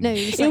cocaine. No,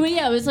 you're just It, like,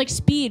 yeah, it was like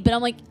speed, but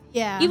I'm like,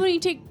 yeah. even when you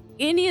take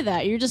any of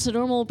that, you're just a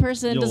normal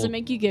person. It doesn't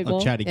make you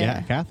giggle. Chatty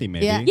Yeah. Cathy,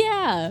 maybe. Yeah.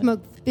 Yeah,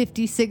 Smoke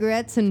 50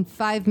 cigarettes in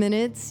 5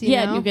 minutes. You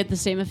yeah, know? and you get the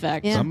same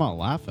effect. Yeah. I'm not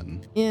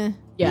laughing. Yeah.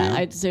 Yeah,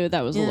 I'd say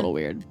that was a Yeah. little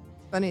weird.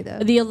 Funny though.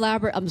 The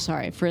elaborate, I'm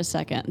sorry for a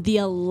second, the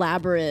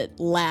elaborate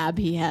lab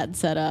he had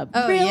set up.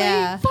 Oh, really?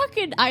 yeah.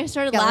 Fucking, I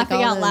started Got, like,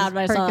 laughing all out loud those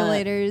when I saw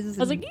that. percolators I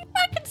was like, and- you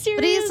fucking serious?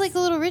 But he's like a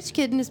little rich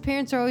kid, and his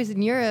parents are always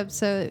in Europe,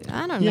 so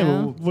I don't Yeah, know.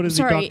 well, what is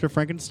Sorry. he, Dr.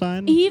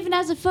 Frankenstein? he even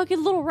has a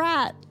fucking little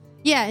rat.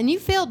 Yeah, and you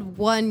failed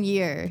 1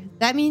 year.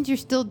 That means you're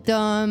still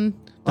dumb.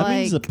 That like,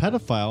 means he's a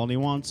pedophile and he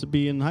wants to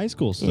be in high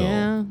school still.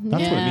 Yeah.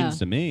 That's what it Yeah. means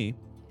to me.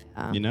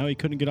 Yeah. You know, he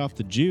couldn't get off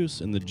the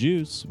juice, and the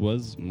juice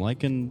was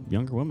liking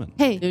younger women.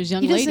 hey, Those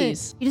young he doesn't-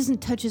 ladies. He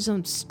doesn't touch his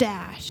own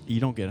stash.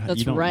 You don't get That's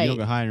you don't right.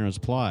 get high in your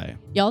supply.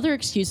 Yeah, all their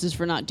excuses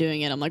for not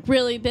doing it. I'm like,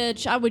 really,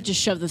 bitch? I would just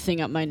shove the thing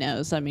up my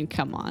nose. I mean,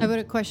 come on. I would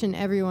have questioned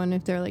everyone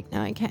if they're like,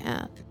 no, I can't.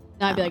 And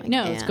I'd be No, like, I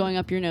no, it's can't. going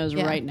up your nose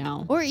Yeah. right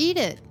now. Or eat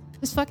it.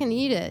 Just fucking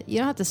eat it. You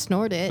don't have to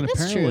snort it. And That's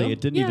apparently, true. it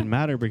didn't Yeah. even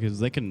matter because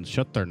they can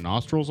shut their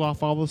nostrils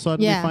off all of a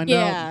sudden. Yeah. We find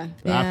Yeah.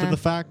 out after Yeah. the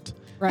fact.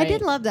 Right. I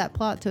did love that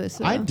plot twist.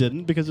 Though. I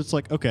didn't because it's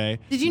like, okay,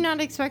 Did you not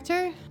expect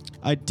her?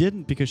 I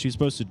didn't because she's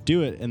supposed to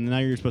do it, and now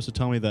you're supposed to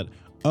tell me that,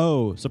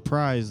 oh,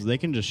 surprise, they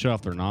can just shut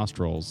off their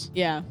nostrils.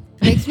 Yeah.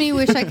 Makes me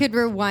wish I could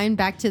rewind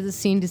back to the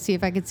scene to see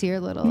if I could see her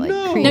little like.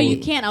 No. creepy- No, you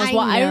can't. I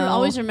know.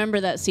 always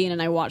remember that scene,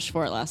 and I watched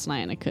for it last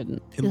night, and I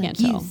couldn't. Like, Can't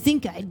you tell.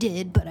 think I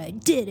did, but I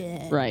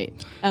didn't. Right.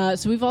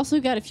 So we've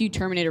also got a few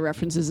Terminator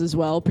references as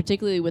well,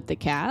 particularly with the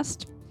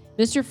cast.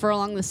 Mr.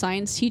 Furlong, the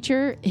science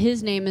teacher,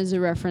 his name is a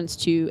reference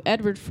to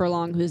Edward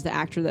Furlong, who's the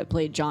actor that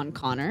played John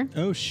Connor.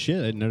 Oh shit,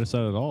 I didn't notice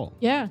that at all.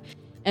 Yeah.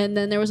 And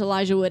then there was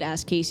Elijah Wood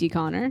as Casey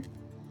Connor.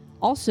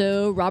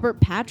 Also, Robert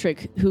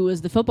Patrick, who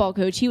was the football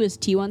coach, he was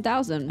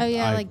T-1000. Oh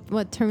yeah, I- like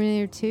what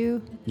Terminator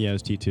 2? Yeah, it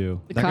was T2.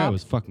 The That guy cop?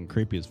 was fucking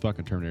creepy as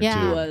fucking Terminator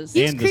Yeah, 2. He was.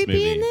 He was And this creepy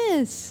movie. in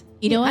this.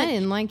 You know I what?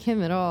 didn't like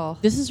him at all.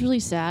 This is really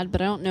sad,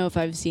 but I don't know if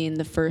I've seen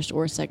the first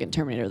or second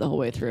Terminator the whole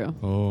way through.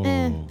 Oh,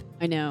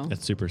 I know.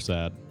 that's super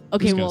sad.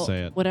 Okay, Just gonna well,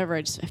 say it. whatever.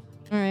 I just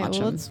All right, watch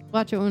well, him. let's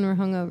watch it when we're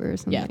hungover or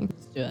something. Yeah,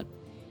 let's do it.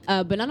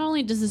 But not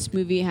only does this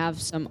movie have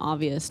some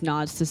obvious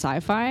nods to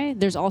sci-fi,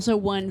 there's also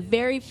one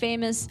very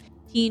famous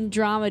teen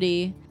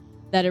dramedy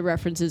that it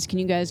references. Can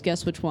you guys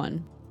guess which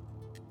one?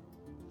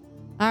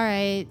 All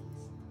right.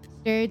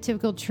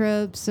 Stereotypical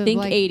tropes of Think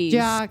like 80s.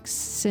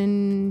 jocks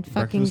and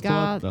fucking Breakfast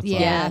Club? goth. That's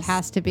Yeah, all. it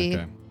has to be.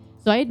 Okay.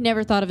 So I had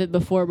never thought of it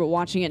before, but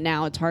watching it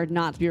now, it's hard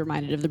not to be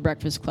reminded of The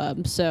Breakfast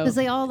Club. So Because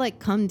they all like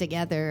come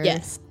together.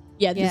 yes,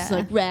 yeah, this Yeah.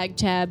 like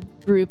ragtag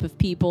group of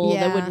people that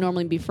Yeah. wouldn't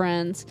normally be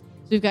friends.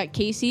 So we've got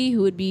Casey,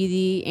 who would be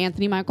the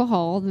Anthony Michael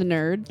Hall, the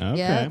nerd.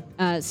 Okay.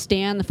 Yeah.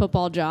 Stan, the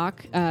football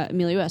jock,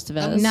 Emilio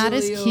Estevez. Not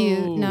as Emilio.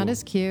 cute. Not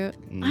as cute.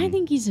 I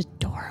think he's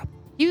adorable.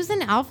 He was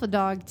an alpha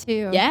dog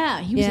too. Yeah,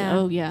 he was. Yeah.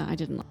 Oh yeah, I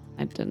did not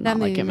That like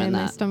movie him made in my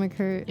that. stomach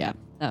hurt. Yeah,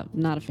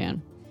 not a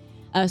fan.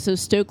 So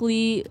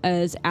Stokely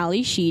as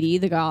Ali Sheedy,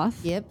 the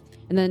goth. Yep.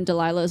 And then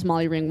Delilah is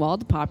Molly Ringwald,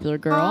 the popular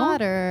girl.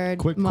 Hotter.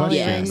 Quick Molly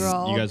question.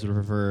 Ringwald. You guys would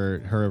prefer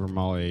her over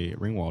Molly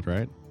Ringwald,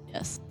 right?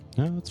 Yes.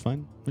 No, that's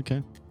fine.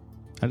 Okay.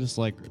 I just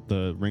like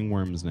the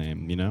ringworm's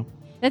name, you know?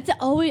 That's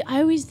always.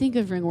 I always think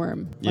of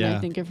Ringworm when I Yeah,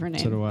 think of her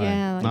name. So do I.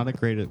 Yeah, like- not a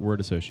great word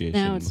association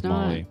No, it's with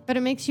not. Molly. But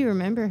it makes you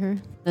remember her.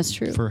 That's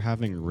true. For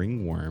having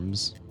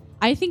ringworms.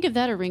 I think of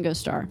that or Ringo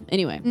Starr.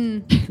 Anyway.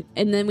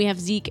 And then we have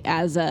Zeke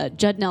as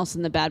Judd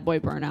Nelson, the bad boy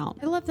Burnout.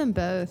 I love them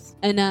both.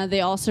 And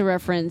they also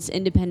reference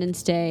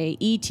Independence Day,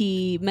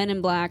 E.T., Men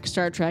in Black,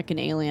 Star Trek, and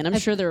Alien. I'm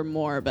sure there are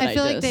more, but I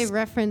feel like they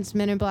reference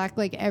Men in Black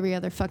like every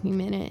other fucking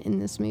minute in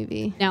this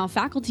movie. Now,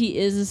 Faculty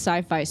is a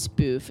sci-fi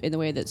spoof in the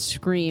way that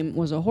Scream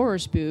was a horror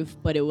spoof,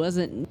 but it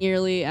wasn't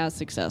nearly as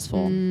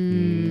successful.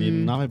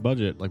 Not my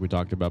budget, like we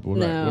talked about. But what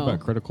about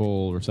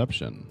critical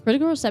reception?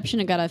 Critical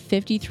reception, it got a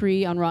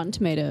 53 on Rotten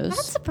Tomatoes.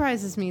 That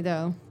surprises me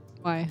though,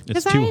 Why? It's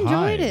because too I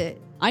enjoyed high.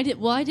 it. I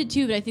did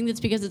too, but I think that's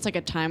because it's like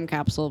a time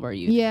capsule of our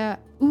youth. Yeah.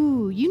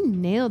 Ooh, you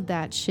nailed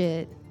that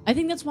shit. I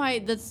think that's why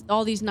that's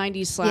all these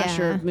 90s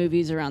slasher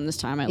movies around this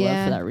time I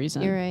love for that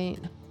reason. You're right.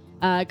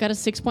 It got a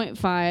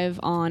 6.5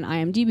 on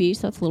IMDb,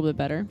 so that's a little bit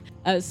better.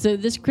 So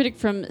this critic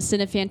from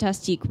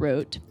Cinefantastique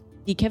wrote,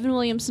 the Kevin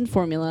Williamson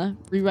formula,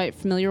 rewrite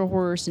familiar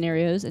horror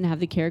scenarios and have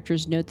the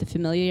characters note the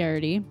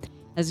familiarity,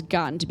 has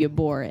gotten to be a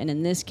bore, and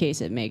in this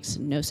case it makes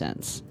no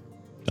sense.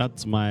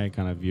 That's my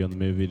kind of view on the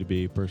movie, to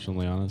be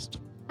personally honest.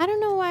 I don't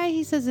know why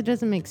he says it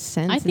doesn't make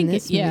sense I think in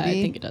this I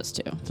movie. think it does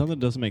too. Something that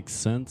doesn't make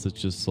sense. It's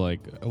just like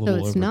a So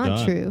little it's overdone.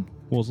 not true.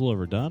 Well, it's a little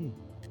overdone.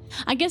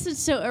 I guess it's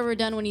so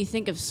overdone when you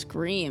think of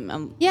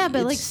Scream. Yeah,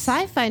 but like it's-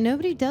 sci-fi,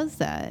 nobody does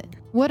that.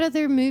 What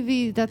other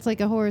movie that's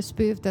like a horror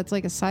spoof, that's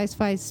like a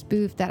sci-fi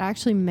spoof that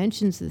actually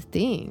mentions the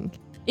thing?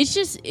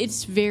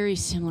 It's very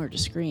similar to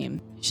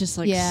Scream. It's just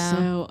like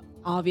so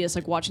obvious,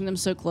 like watching them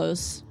so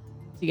close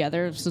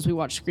together since we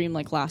watched Scream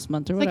like last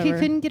month or Like whatever.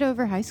 he couldn't get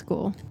over high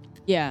school.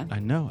 Yeah. I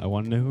know. I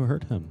want to know who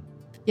hurt him.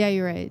 Yeah,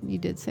 you're right. You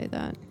did say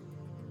that.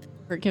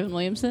 For Kevin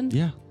Williamson?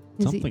 Yeah,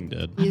 Is he- something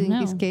did. You think know.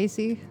 he's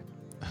Casey?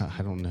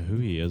 I don't know who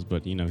he is,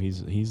 but you know,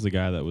 he's the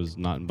guy that was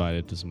not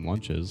invited to some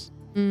lunches.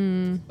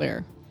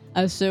 Clear.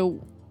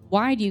 So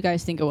why do you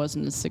guys think it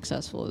wasn't as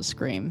successful as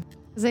Scream?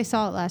 Because I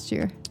saw it last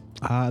year.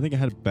 I think I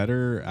had a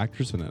better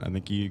actress in it. I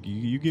think you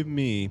give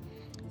me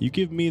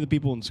the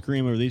people in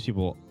Scream over these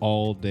people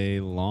all day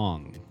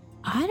long.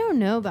 I don't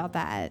know about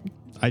that.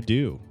 I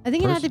do. I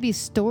think it had to be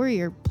story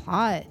or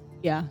plot.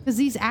 Yeah. Because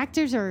these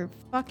actors are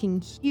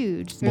fucking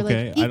huge. They're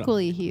Okay, like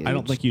equally huge. I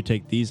don't think you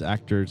take these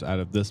actors out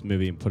of this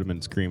movie and put them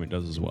in Scream. It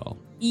does as well.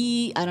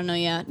 I don't know.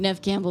 Yeah.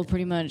 Nev Campbell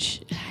pretty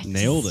much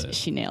Nailed it.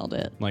 She nailed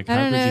it. Like, I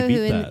how don't know could you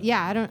who. beat that?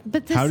 Yeah, I don't.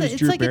 But this How does it's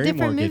Drew like a Barrymore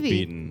different get movie.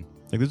 beaten?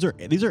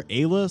 Like these are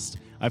A-list.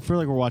 I feel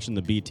like we're watching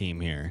the B team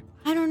here.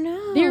 I don't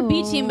know. They were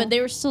B team, but they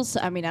were still.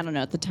 I mean, I don't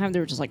know. At the time, they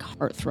were just like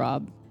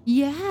heartthrob.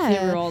 Yeah,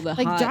 They were all the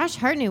like hot- Josh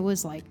Hartnett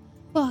was like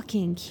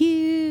fucking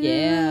huge.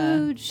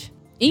 Yeah.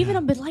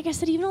 Even, but like I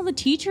said, even all the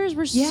teachers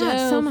were Yeah,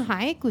 so. Some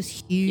Hayek was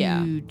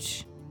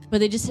huge. But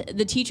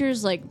the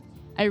teachers, like,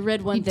 I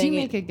read one You thing. do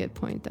make a good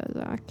point though,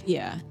 Zach.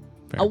 Yeah.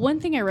 Fair. One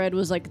thing I read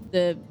was like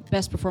the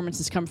best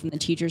performances come from the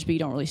teachers, but you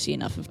don't really see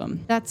enough of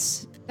them.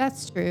 That's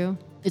true.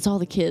 It's all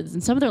the kids,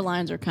 and some of their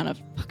lines are kind of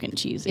fucking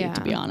cheesy, Yeah.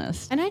 to be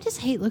honest. And I just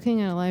hate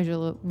looking at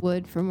Elijah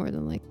Wood for more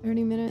than like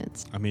 30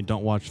 minutes. I mean,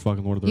 don't watch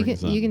fucking Lord of the You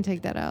Rings. can you can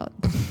take that out.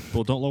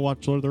 Well, don't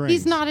watch Lord of the Rings.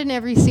 He's not in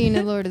every scene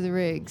in Lord of the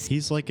Rings.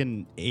 He's like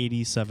in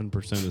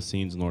 87% of the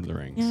scenes in Lord of the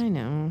Rings. Yeah, I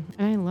know.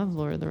 And I love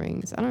Lord of the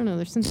Rings. I don't know.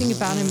 There's something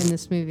about him in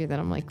this movie that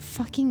I'm like,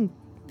 fucking,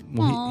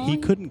 Well, he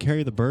couldn't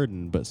carry the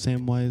burden, but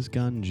Samwise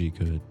Gamgee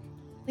could.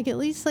 like at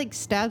least like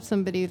stab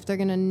somebody if they're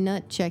gonna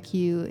nut check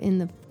you in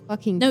the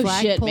fucking No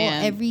shit, flagpole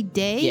man. every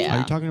day. Yeah. Are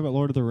you talking about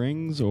Lord of the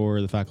Rings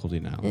or the Faculty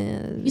now?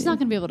 He's not going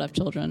to be able to have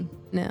children.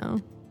 No.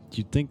 Do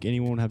you think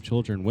anyone would have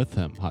children with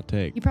him? Hot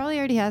take. He probably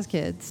already has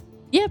kids.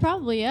 Yeah,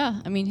 probably.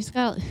 Yeah. I mean, he's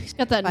got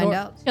that Find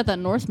out. he's got that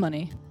North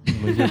money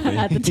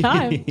at the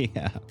time.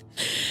 Yeah.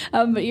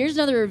 But here's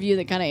another review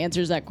that kind of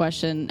answers that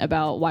question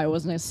about why it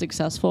wasn't as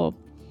successful.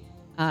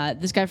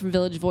 This guy from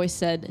Village Voice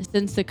said,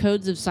 since the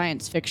codes of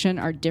science fiction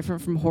are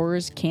different from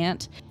horror's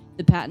cant,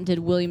 the patented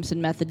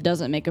Williamson method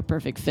doesn't make a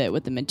perfect fit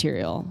with the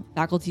material.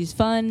 Faculty's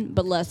fun,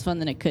 but less fun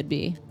than it could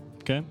be.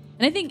 Okay. And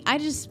I think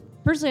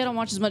personally, I don't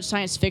watch as much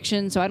science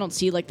fiction, so I don't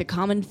see like the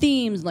common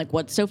themes and like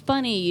what's so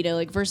funny,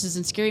 like versus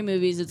in scary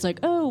movies, it's like,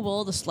 oh,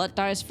 well, the slut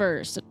dies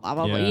first, and blah,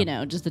 blah, Yeah.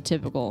 blah, just the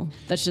typical.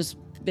 There's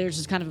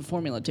just kind of a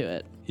formula to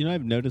it. You know,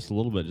 I've noticed a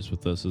little bit just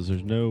with this is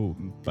there's no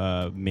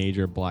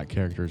major black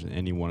characters in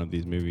any one of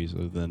these movies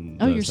other than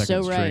Oh, the you're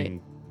second so right.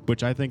 string,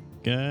 which I think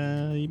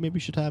you maybe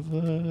should have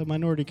a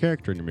minority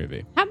character in your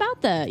movie. How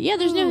about that? Yeah,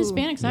 there's no Ooh.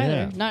 Hispanics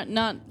Yeah. either.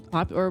 Not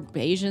pop or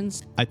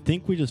Asians. I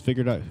think we just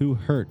figured out who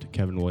hurt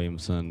Kevin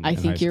Williamson. I in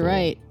think high you're school,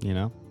 right. You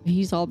know,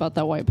 He's all about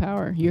that white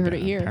power. You heard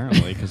it here.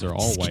 Apparently, because they're all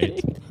Just white.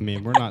 kidding. I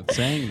mean, we're not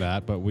saying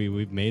that, but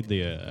we've made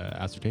the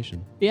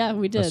assertion. Yeah,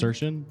 we did.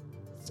 Assertion.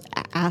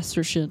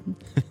 Assertion.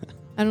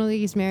 I don't think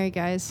he's married,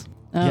 guys.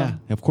 Oh. Yeah,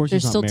 of course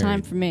There's he's not still married.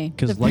 time for me.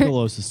 Because The fir-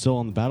 Legolas is still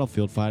on the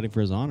battlefield fighting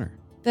for his honor.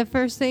 The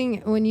first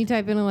thing when you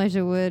type in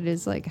Elijah Wood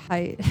is like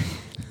height.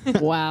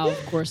 Wow,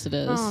 of course it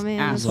is. Oh, man,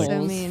 that's so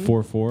Assholes. mean.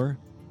 4-4.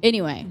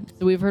 Anyway,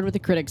 so we've heard what the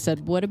critics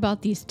said. What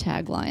about these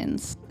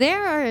taglines?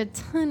 There are a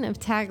ton of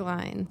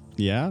taglines,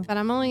 Yeah. but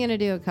I'm only going to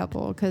do a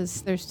couple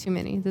because there's too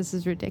many. This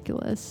is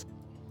ridiculous.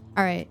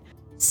 All right.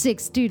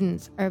 6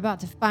 students are about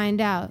to find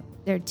out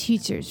their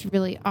teachers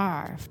really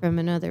are from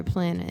another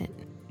planet.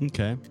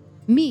 Okay.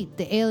 Meet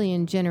the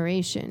alien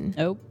generation.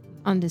 Nope.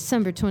 On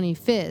December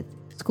 25th,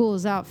 school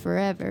is out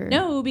forever.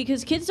 No,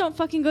 because kids don't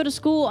fucking go to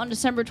school on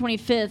December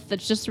 25th.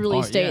 That's just the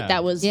release date. yeah.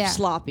 That was Yeah.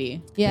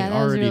 sloppy. Yeah, They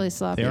that was already- really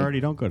sloppy. They already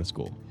don't go to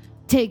school.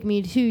 Take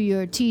me to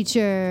your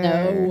teacher.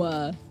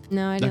 No.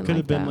 No, I That didn't could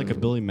have been that like a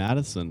one. Billy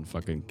Madison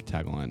fucking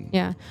tagline.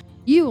 Yeah.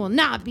 You will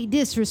not be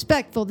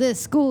disrespectful this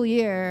school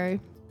year.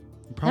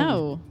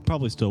 No.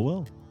 Probably still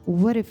will.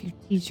 What if your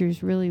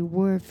teachers really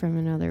were from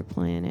another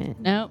planet?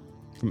 No.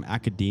 From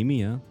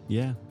academia,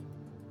 yeah.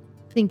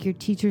 Think your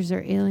teachers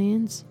are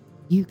aliens?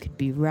 You could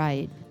be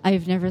right.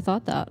 I've never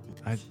thought that.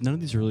 None of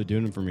these are really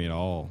doing it for me at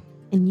all.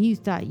 And you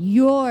thought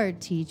your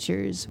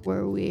teachers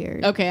were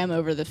weird. Okay, I'm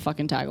over the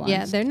fucking taglines.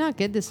 Yeah, they're not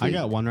good this I week.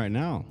 got one right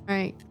now. All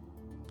right.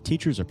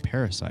 Teachers are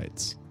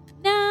parasites.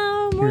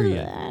 No,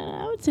 Period.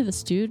 I would say the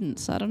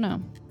students. I don't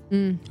know.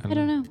 Mm. I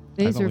don't know. I These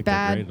don't are think they're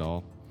bad. great at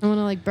all. I want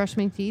to like brush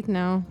my teeth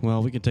now.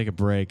 Well, we can take a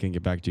break and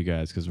get back to you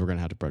guys because we're gonna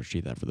have to brush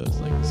teeth after those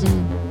things.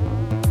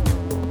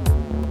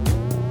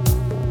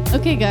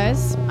 Okay,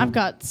 guys, I've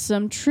got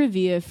some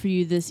trivia for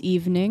you this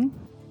evening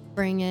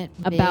Bring it.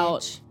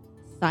 about bitch.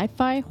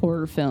 sci-fi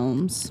horror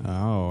films.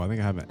 Oh, I think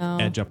I have an Oh.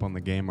 edge up on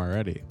the game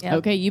already. Yep.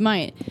 Okay, you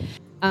might.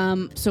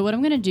 So what I'm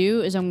going to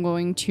do is I'm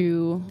going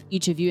to,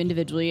 each of you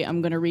individually,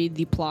 I'm going to read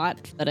the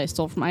plot that I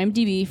stole from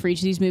IMDb for each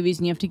of these movies,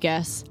 and you have to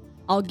guess.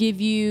 I'll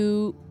give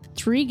you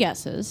 3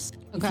 guesses.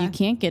 If Okay. you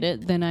can't get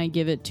it, then I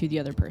give it to the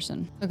other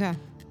person. Okay.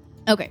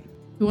 Okay,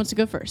 who wants to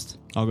go first?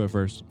 I'll go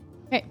first.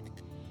 Okay.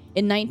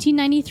 In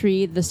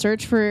 1993, the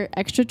Search for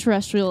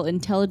Extraterrestrial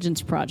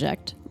Intelligence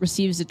Project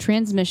receives a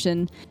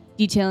transmission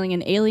detailing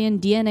an alien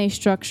DNA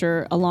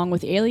structure along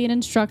with alien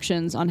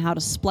instructions on how to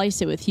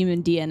splice it with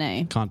human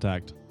DNA.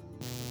 Contact.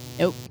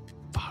 Nope.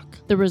 Fuck.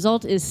 The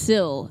result is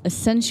Syl, a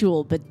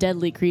sensual but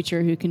deadly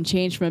creature who can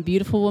change from a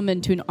beautiful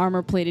woman to an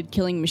armor-plated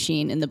killing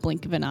machine in the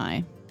blink of an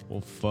eye.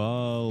 Well,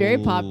 fuck. Very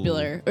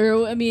popular.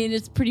 Or, I mean,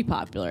 it's pretty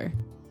popular.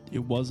 It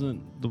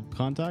wasn't the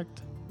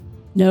Contact?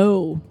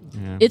 No.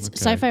 Yeah, It's okay.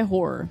 sci-fi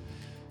horror.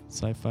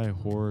 Sci-fi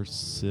horror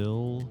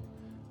Syl.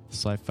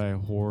 Sci-fi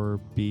horror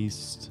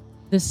beast.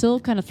 The Syl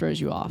kind of throws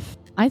you off.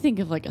 I think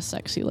of like a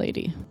sexy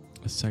lady.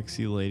 A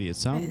sexy lady. It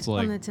sounds On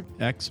like the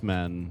tip-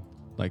 X-Men.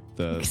 Like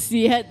the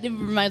Yeah, it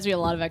reminds me a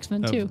lot of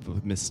X-Men too.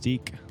 of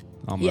Mystique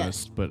almost.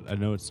 Yes. But I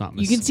know it's not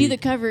Mystique. You can see the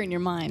cover in your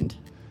mind.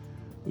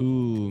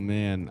 Ooh,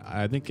 man.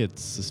 I think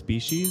it's a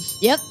species.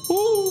 Yep.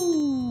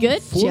 Ooh.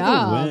 Good for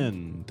job. the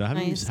win. I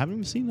haven't, Nice. haven't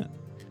even seen it.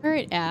 All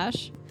right,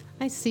 Ash.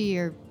 I see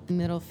your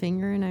middle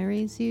finger and I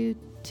raise you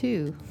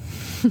too.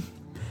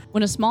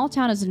 When a small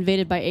town is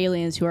invaded by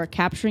aliens who are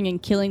capturing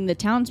and killing the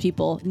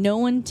townspeople, no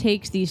one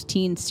takes these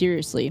teens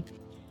seriously.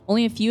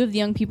 Only a few of the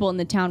young people in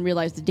the town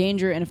realize the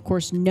danger, and of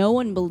course, no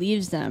one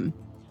believes them.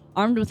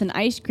 Armed with an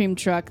ice cream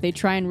truck, they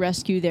try and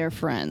rescue their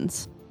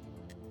friends.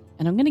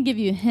 And I'm going to give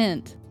you a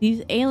hint.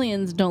 These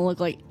aliens don't look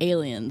like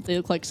aliens. They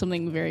look like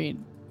something very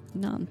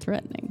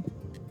non-threatening.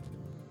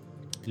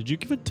 Did you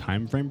give a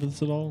time frame for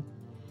this at all?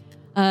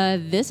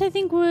 This, I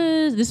think,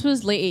 was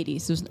late 80s.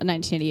 This was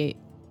 1988.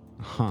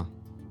 Huh.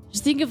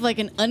 Just think of like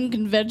an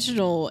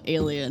unconventional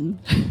alien.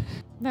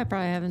 I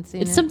probably haven't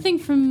seen It's it. something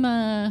from,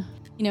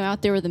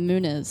 out there where the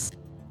moon is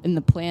and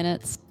the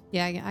planets.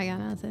 Yeah, I got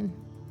nothing.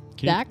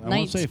 Back I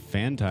want to say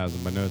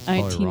Phantasm, but no, it's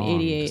probably wrong.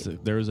 1988. 'Cause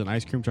there was an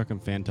ice cream truck in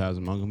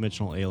Phantasm,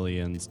 unconventional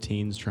aliens,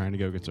 teens trying to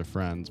go get their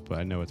friends, but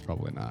I know it's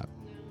probably not.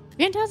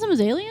 Phantasm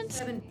was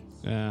aliens?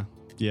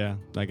 Yeah,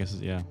 I guess,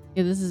 yeah.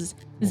 Yeah, this is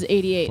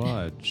 88.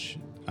 Fudge.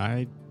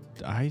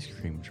 Ice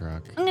cream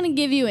truck. I'm gonna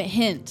give you a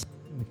hint.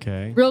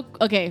 Okay.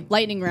 Okay,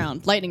 lightning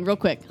round. Lightning, real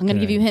quick. I'm gonna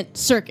Okay. give you a hint.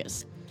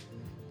 Circus.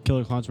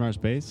 Killer Clowns from Outer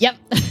Space? Yep.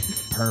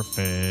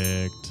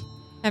 Perfect.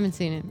 Haven't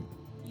seen it.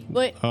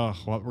 Wait, Oh,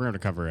 well, we're going to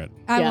cover it.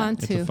 I Yeah. want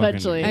It's to. a fucking,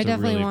 Eventually. I it's a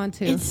definitely really- want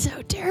to. it's so It's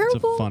a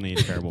terrible. funny,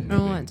 terrible movie. I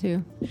want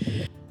to.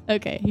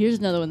 Okay, here's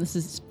another one. This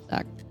is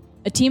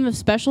a team of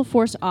Special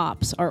Force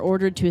Ops are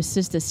ordered to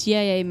assist a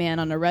CIA man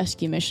on a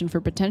rescue mission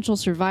for potential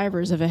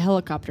survivors of a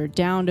helicopter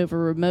downed over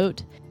a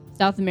remote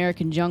South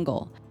American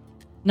jungle.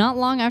 Not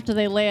long after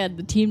they land,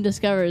 the team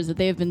discovers that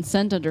they have been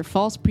sent under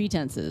false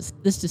pretenses.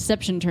 This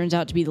deception turns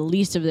out to be the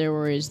least of their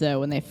worries, though,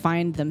 when they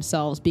find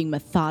themselves being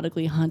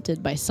methodically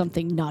hunted by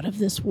something not of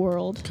this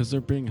world. Because they're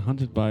being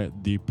hunted by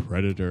the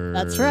Predator.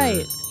 That's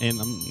right. And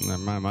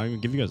I'm not going to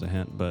give you guys a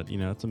hint, but,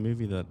 it's a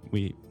movie that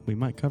we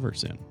might cover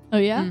soon. Oh,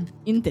 yeah?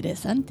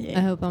 Interesante.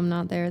 I hope I'm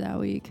not there that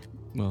week.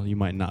 Well, you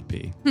might not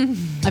be.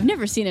 I've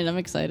never seen it. I'm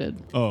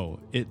excited. Oh,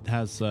 it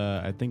has,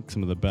 I think,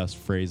 some of the best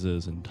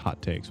phrases and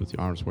hot takes with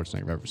Arnold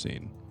Schwarzenegger I've ever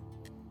seen.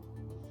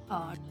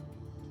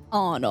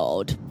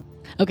 Arnold.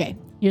 Okay,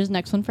 here's the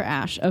next one for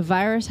Ash. A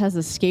virus has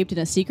escaped in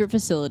a secret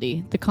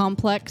facility. The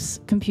complex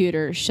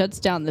computer shuts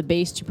down the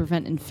base to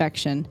prevent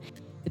infection.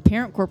 The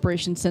parent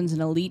corporation sends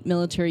an elite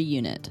military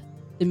unit.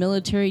 The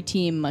military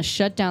team must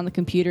shut down the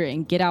computer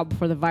and get out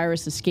before the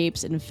virus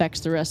escapes and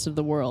infects the rest of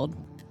the world.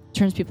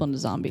 Turns people into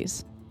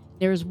zombies.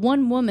 There is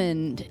one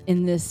woman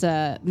in this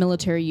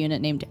military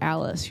unit named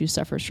Alice who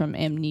suffers from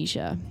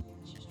amnesia.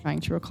 She's trying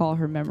to recall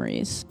her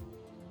memories.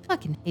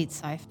 Fucking hate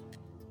sci-fi.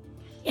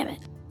 Damn it.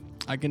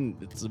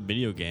 It's a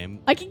video game.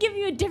 I can give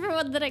you a different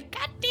one that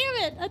God damn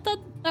it. I thought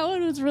that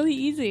one was really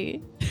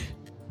easy.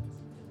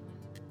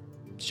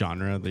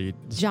 Genre that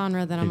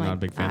Genre that I'm You're not like,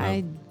 a big fan I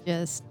of?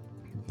 just,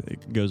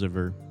 it goes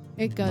over.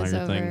 it goes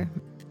your over. thing.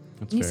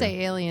 That's When you fair. say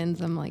aliens,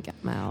 I'm like,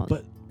 I'm out.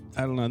 But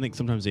I don't know. I think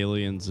sometimes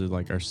aliens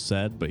are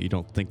said, but you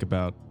don't think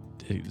about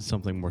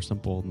something more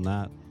simple than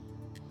that.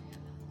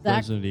 Zach?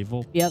 Resident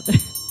Evil. Yep.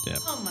 Yeah.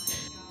 oh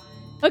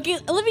my, Okay,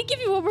 let me give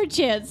you one more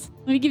chance.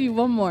 Let me give you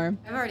one more.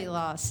 I've already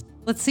lost.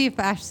 Let's see if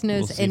Ash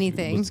knows We'll see if-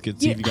 anything. let's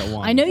see if you got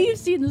one. I know you've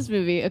seen this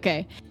movie.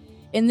 Okay.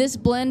 In this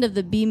blend of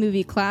the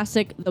B-movie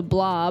classic The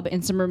Blob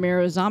and some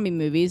Romero zombie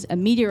movies, a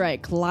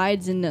meteorite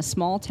collides in a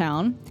small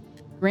town.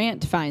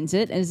 Grant finds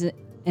it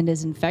and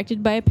is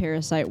infected by a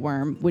parasite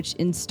worm, which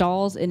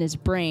installs in his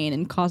brain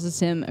and causes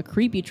him a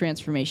creepy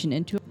transformation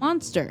into a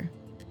monster.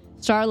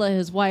 Starla,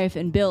 his wife,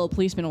 and Bill, a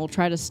policeman, will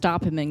try to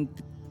stop him in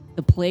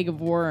the plague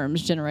of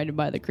worms generated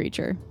by the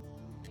creature.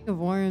 Think of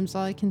worms,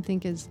 all I can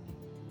think is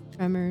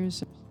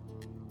Tremors.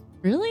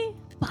 Really?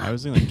 I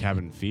was thinking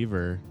Cabin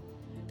Fever.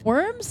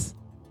 Worms?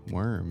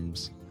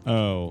 Worms.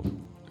 Oh,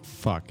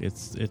 fuck!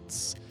 It's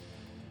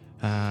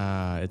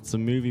a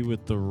movie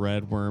with the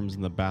red worms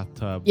in the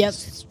bathtub. Yep.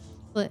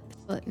 Slit,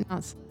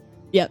 not Slit.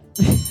 Yep.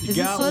 You Is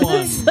got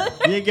this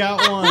one. You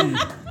got one.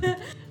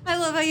 I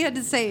love how you had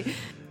to say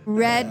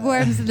red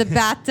worms in the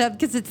bathtub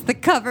because it's the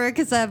cover.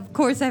 Because of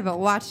course I haven't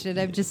watched it.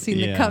 I've just seen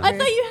Yeah. the cover. I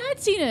thought you had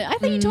seen it. I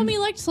thought you told me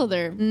you liked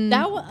Slither.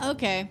 That was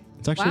okay.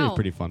 It's actually Wow. a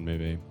pretty fun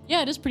movie.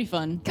 Yeah, it is pretty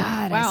fun.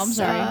 God, wow, I I'm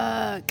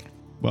sorry. suck.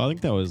 Well, I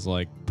think that was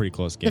pretty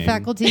close game. The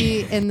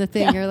Faculty and The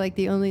Thing are like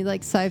the only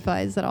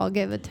sci-fis that I'll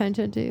give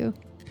attention to.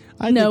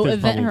 I No, think there's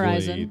Event probably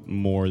Horizon.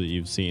 more that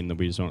you've seen that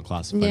we just don't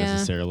classify Yeah.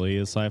 necessarily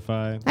as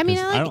sci-fi. I mean,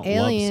 'Cause I like don't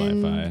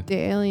Alien, love sci-fi. the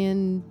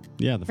Alien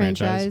Yeah, the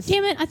franchise.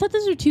 Damn it! I thought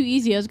those were too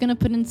easy. I was gonna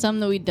put in some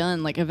that we'd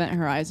done, like Event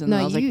Horizon. and I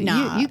No, was you, like,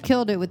 nah. you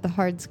killed it with the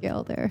hard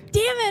scale there.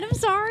 Damn it! I'm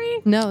sorry.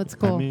 No, it's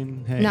cool. I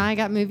mean, hey. Now I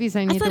got movies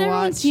I I need thought to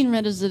everyone's watch. seen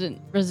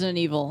Resident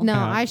Evil. No,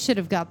 Yeah. I should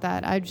have got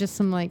that.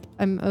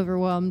 I'm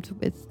overwhelmed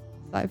with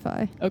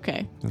sci-fi.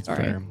 Okay. That's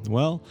Sorry. fair.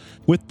 Well,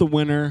 with the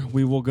winner,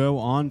 we will go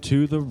on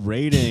to the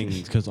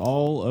ratings because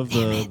all of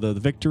the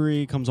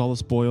victory comes all the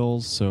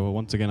spoils. So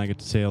once again, I get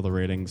to say all the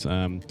ratings.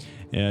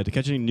 To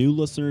catch any new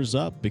listeners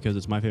up, because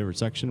it's my favorite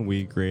section,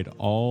 we grade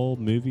all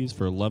movies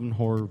for 11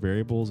 horror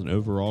variables and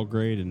overall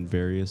grade and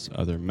various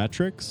other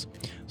metrics.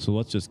 So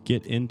let's just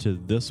get into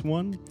this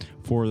one.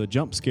 For the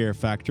jump scare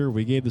factor,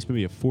 we gave this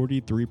movie a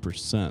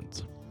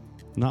 43%.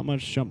 Not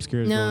much jump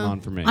scares No. going on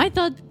for me. I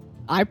thought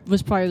I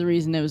was probably the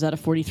reason it was at a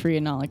 43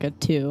 and not like a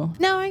 2.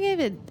 No, I gave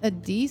it a we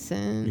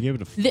decent. gave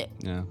it a, The- a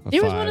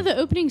There was 5. one of the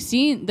opening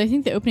scene. I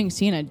think the opening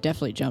scene I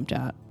definitely jumped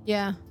at.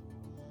 Yeah.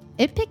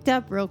 It picked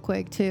up real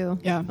quick too.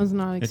 Yeah. I was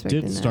not It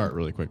expecting did that. start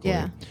really quickly.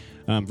 Yeah.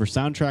 For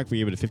soundtrack, we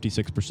gave it a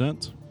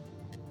 56%.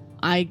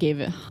 I gave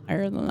it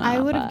higher than that. I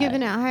would have but-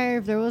 given it higher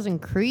if there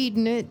wasn't Creed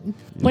in it.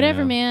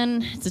 Whatever, Yeah.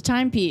 man. It's a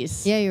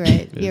timepiece. Yeah, you're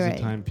right. It You're is right.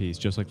 a timepiece,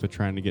 just like they're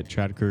trying to get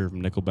Chad Kroeger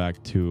from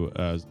Nickelback to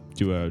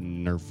do a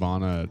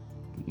Nirvana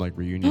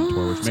reunion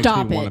tour, which makes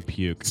Stop me it. want to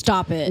puke.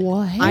 Stop it.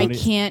 What? I Don't e-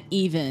 can't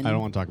even. I don't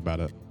want to talk about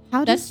it.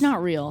 How That's does,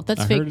 not real.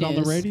 That's I fake heard it news.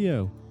 on the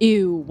radio.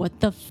 Ew, what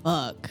the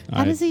fuck?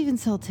 How does he even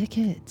sell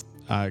tickets?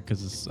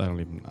 Because I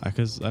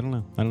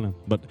don't know.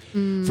 But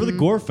for the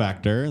gore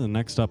factor, the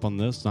next up on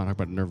this, not talk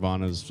about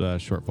Nirvana's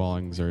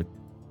shortfallings.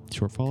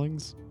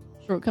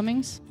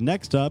 Shortcomings?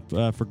 Next up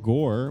for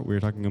gore, we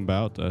were talking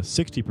about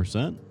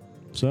 60%.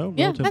 So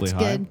Yeah, relatively That's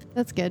high. good.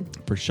 That's good.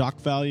 For shock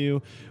value,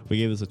 we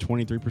gave this a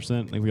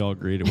 23%. I think we all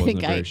agreed it I wasn't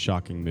think a very I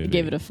shocking movie. I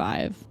gave it a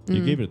 5.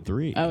 You gave it a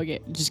 3. Oh, okay.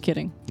 Just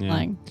kidding. Yeah.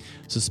 Lying.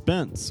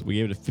 Suspense, we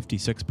gave it a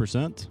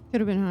 56%.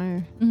 Could have been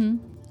higher. Mm-hmm.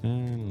 I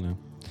don't know.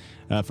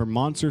 For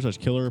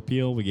monster/killer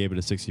appeal, we gave it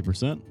a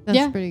 60%. That's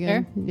Yeah, pretty good.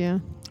 fair. Yeah.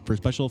 For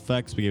special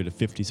effects, we gave it a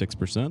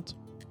 56%.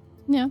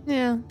 Yeah.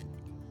 Yeah.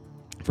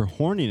 For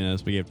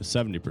horniness, we gave it a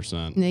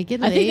 70%.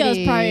 Naked I think that was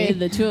lady.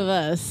 probably the two of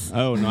us.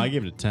 Oh no, I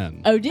gave it a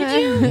 10. Oh, did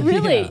you?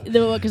 Really?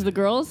 Yeah. Because the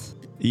girls?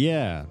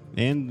 Yeah,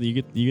 and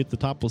you get the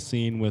topless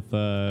scene with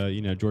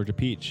Georgia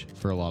Peach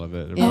for a lot of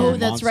it. Yeah. Oh, Or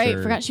that's right.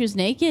 Monster. Forgot she was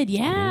naked.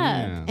 Yeah.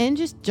 Yeah. And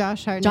just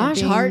Josh Hartnett. Josh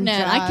being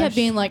Hartnett. I kept Josh.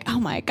 being like,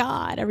 oh my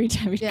God, every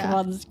time he'd Yeah. come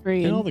on the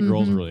screen. And all the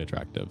girls are really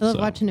attractive. I love so.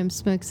 watching him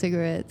smoke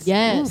cigarettes.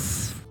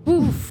 Yes.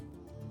 Oof.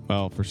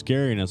 Well, for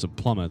scariness, it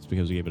plummets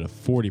because we gave it a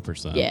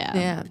 40%. Yeah.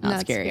 Yeah. Not, Not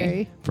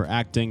scary. For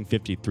acting,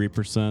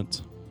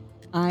 53%.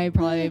 I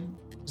probably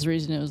was the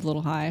reason it was a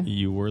little high.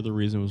 You were the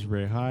reason it was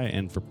very high.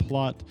 And for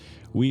plot,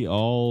 we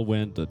all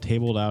went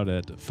tabled out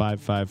at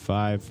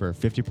 555 for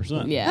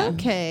 50%. Yeah.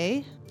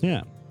 Okay.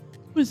 Yeah.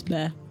 It was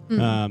meh.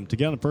 To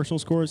get on the personal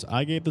scores,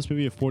 I gave this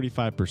movie a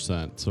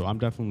 45%. So I'm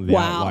definitely the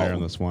Wow. outlier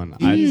on this one.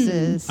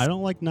 Jesus. I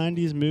don't like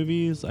 90s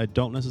movies. I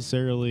don't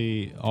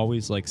necessarily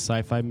always like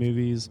sci-fi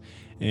movies.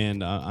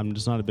 And I'm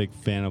just not a big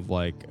fan of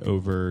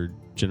over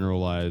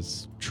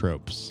generalized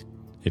tropes,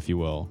 if you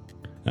will.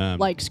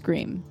 Like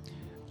Scream.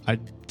 I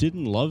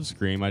didn't love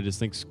Scream. I just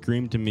think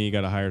Scream to me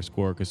got a higher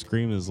score because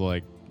Scream is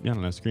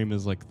Scream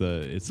is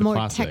it's the More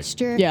classic.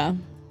 texture. Yeah.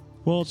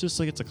 Well, it's just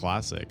like it's a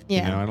classic.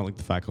 Yeah. You know, I don't think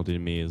The Faculty to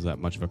me is that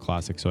much of a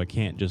classic, so I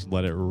can't just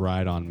let it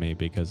ride on me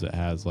because it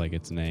has like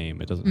its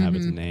name. It doesn't have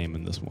its name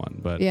in this one.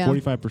 But Yeah.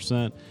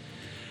 45%.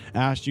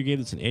 Ash, you gave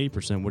this an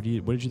 80%. What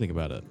did you think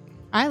about it?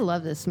 I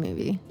love this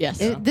movie. Yes.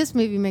 This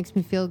movie makes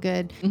me feel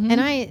good. And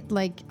I,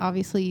 like,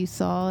 obviously you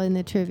saw in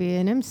the trivia,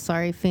 and I'm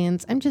sorry,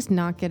 fans, I'm just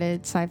not good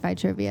at sci-fi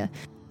trivia.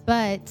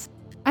 But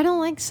I don't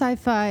like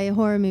sci-fi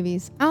horror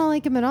movies. I don't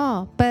like them at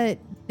all. But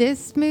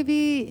this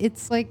movie,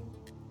 it's like,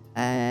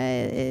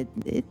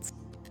 it's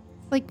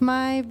like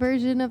my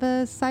version of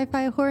a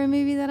sci-fi horror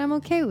movie that I'm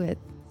okay with.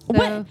 So,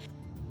 What?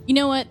 You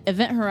know what?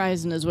 Event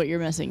Horizon is what you're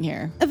missing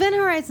here. Event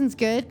Horizon's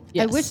good. I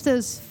Yes. wish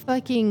those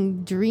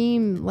fucking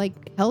dream,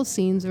 like, hell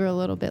scenes were a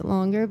little bit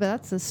longer, but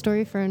that's a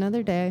story for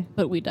another day.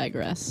 But we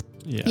digress.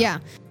 Yeah.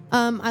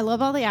 I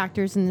love all the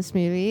actors in this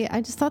movie. I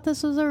just thought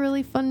this was a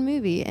really fun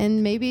movie.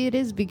 And maybe it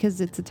is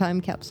because it's a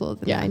time capsule of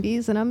the Yeah.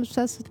 90s, and I'm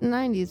obsessed with the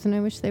 90s, and I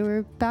wish they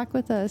were back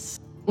with us.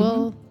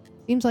 Well,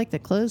 seems like the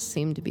clothes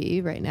seem to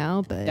be right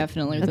now, but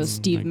Definitely with those I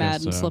Steve guess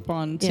Madden so.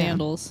 slip-on Yeah.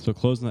 sandals. So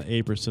closing that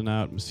 8%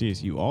 out,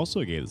 Macias, you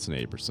also gave this an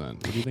 8%.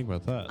 What do you think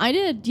about that? I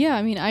did, yeah.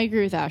 I mean, I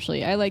agree with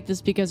Ashley. I like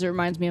this because it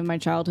reminds me of my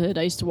childhood.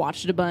 I used to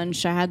watch it a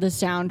bunch. I had the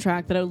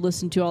soundtrack that I would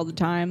listen to all the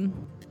time.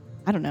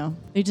 I don't know.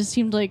 They just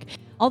seemed like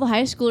all the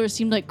high schoolers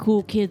seemed like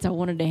cool kids I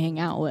wanted to hang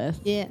out with.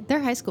 yeah, their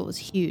high school was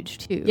huge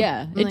too.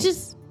 Yeah, I'm it like,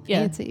 just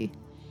fancy.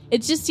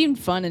 it just seemed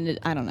fun, and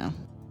I don't know.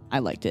 I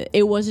liked it.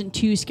 It wasn't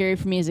too scary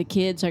for me as a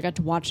kid, so I got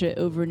to watch it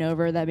over and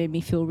over. That made me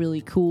feel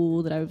really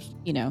cool that I was,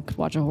 could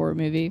watch a horror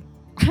movie.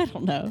 I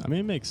don't know. I mean,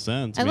 it makes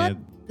sense. I mean, love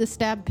the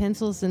stab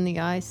pencils in the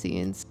eye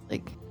scenes.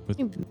 Like, with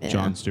yeah.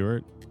 Jon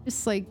Stewart.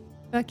 Just like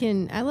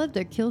fucking, I love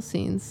their kill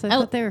scenes. I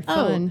thought they were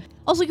fun.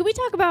 Also, can we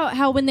talk about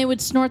how when they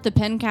would snort the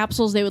pen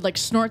capsules, they would like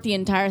snort the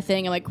entire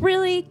thing? I'm like,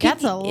 really?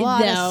 That's a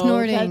lot of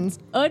snorting. That's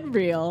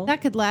unreal.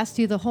 That could last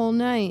you the whole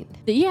night.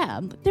 Yeah,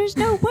 but there's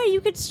no way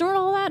you could snort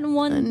all that in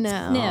one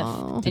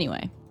No. sniff.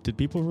 Anyway, Did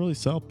people really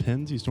sell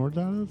pens you snorted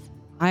out of?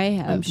 I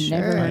have I'm sure.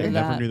 never I heard of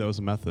never that. knew that was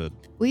a method.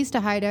 We used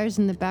to hide ours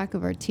in the back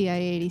of our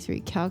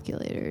TI-83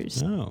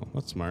 calculators. Oh,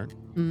 that's smart.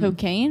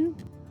 Cocaine?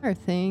 Our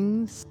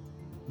things.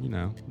 You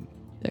know,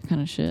 That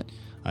kind of shit.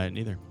 I didn't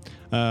either.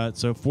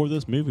 So for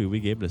this movie, we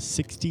gave it a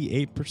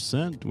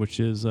 68%, which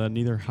is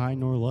neither high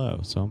nor low.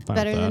 So I'm fine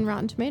Better with that. than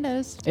Rotten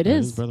Tomatoes. It That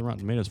is. better than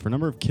Rotten Tomatoes. For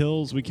number of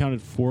kills, we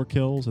counted 4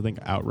 kills. I think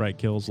outright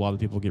kills. A lot of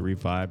people get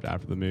revived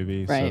after the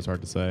movie, so Right. it's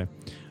hard to say.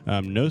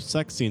 No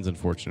sex scenes,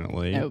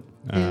 unfortunately. Nope.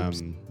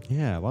 Boobs.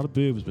 Yeah, a lot of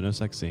boobs, but no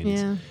sex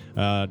scenes.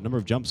 Yeah. Number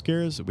of jump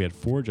scares, we had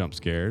 4 jump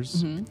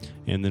scares,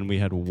 and then we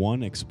had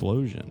 1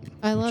 explosion.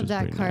 I which love is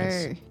that pretty car.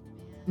 nice.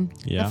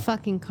 Yeah. The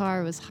fucking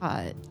car was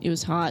hot. It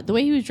was hot. The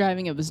way he was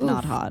driving it was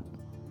not Oof. hot.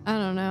 I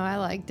don't know. I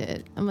liked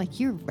it. I'm like,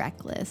 you're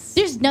reckless.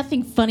 There's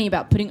nothing funny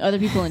about putting other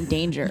people in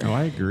danger. Oh,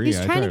 I agree. He's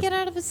I trying to drive- get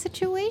out of a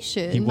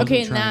situation. He wasn't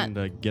Okay, and trying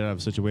to get out of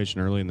a situation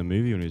early in the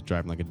movie when he was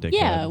driving like a dickhead.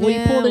 Yeah, when he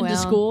Yeah, pulled into well.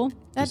 school.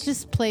 That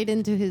just played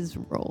into his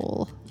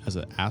role. As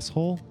an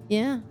asshole?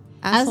 Yeah.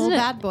 As Asshole an-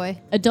 bad boy.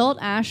 Adult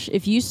Ash,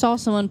 if you saw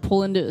someone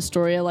pull into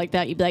Astoria like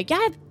that, you'd be like, yeah,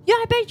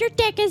 I bet your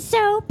dick is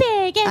so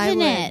big,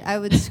 isn't it? I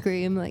would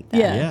scream like that.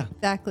 Yeah. Yeah.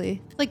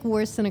 Exactly. It's like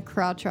worse than a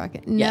crotch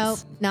rocket.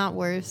 Yes. Nope, not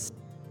worse.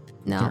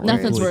 Not They're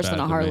Nothing's equally worse than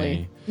bad a to Harley.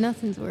 me.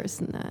 Nothing's worse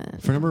than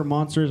that. For number of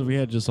monsters, we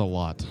had just a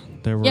lot.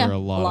 There were Yeah, a a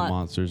lot lot. of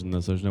monsters in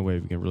this. There's no way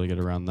we can really get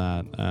around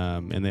that.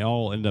 And they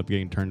all ended up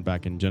getting turned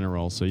back in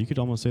general. So you could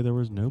almost say there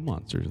was no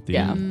monsters at the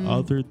Yeah. end,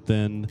 other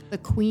than The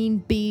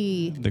queen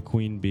bee. the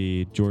Queen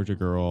Bee, Georgia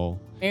Girl,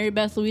 Mary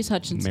Beth Louise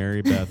Hutchinson.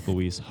 Mary Beth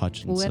Louise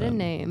Hutchinson. What a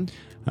name.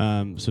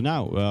 So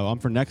now, on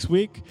for next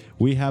week,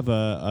 we have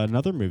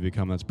another movie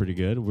coming that's pretty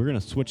good. We're going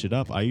to switch it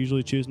up. I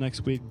usually choose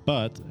next week,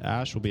 but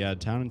Ash will be out of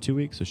town in 2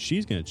 weeks, so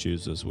she's going to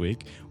choose this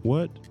week.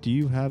 What do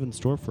you have in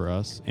store for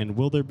us, and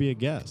will there be a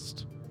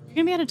guest? You're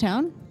going to be out of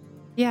town?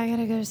 Yeah, I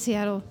gotta go to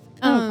Seattle.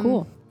 Oh,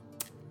 cool.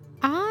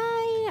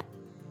 I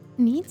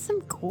need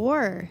some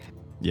gore.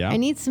 Yeah? I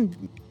need some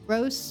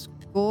gross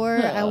gore.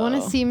 I want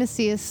to Oh. see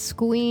Macias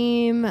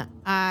squeam.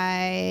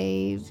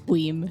 I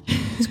Weem.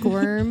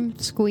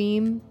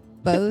 squeam,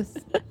 both.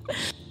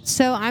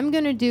 So I'm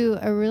going to do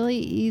a really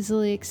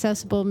easily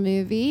accessible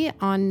movie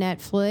on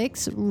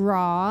Netflix,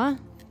 Raw,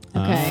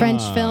 Okay.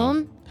 French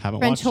film, Haven't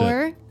French watched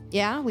horror.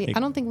 Yeah, I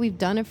don't think we've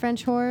done a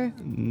French horror.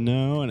 it.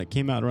 No, and it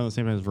came out around the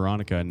same time as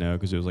Veronica, I know,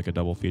 because it was like a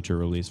double feature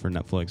release for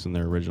Netflix and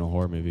their original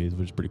horror movies,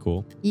 which is pretty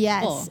cool.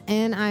 Yes, Cool.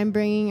 and I'm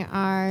bringing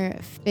our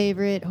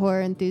favorite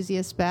horror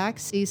enthusiast back,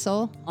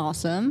 Cecil.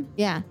 Awesome.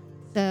 Yeah,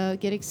 so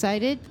get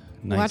excited.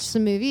 Nice. Watch the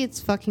movie.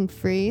 It's fucking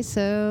free,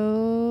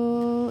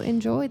 so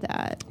enjoy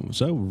that.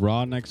 So,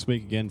 Raw next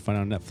week again, find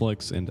out on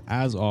Netflix. And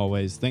as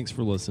always, thanks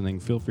for listening.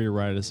 Feel free to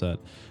write us at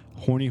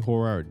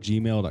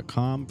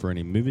hornyhorror@gmail.com for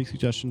any movie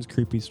suggestions,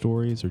 creepy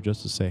stories, or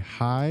just to say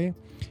hi.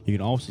 You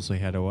can also say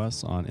hi to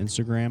us on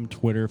Instagram,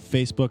 Twitter,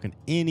 Facebook, and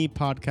any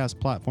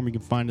podcast platform you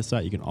can find us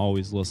at. You can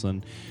always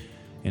listen.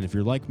 And if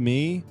you're like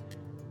me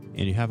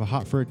and you have a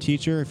hot for a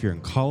teacher, if you're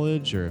in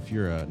college or if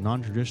you're a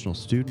non-traditional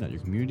student at your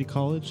community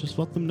college, just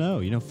let them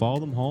know. Follow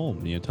them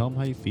home. Tell them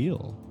how you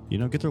feel. You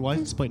know, get their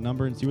license plate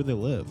number and see where they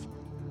live.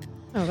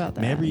 How about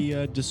that? Maybe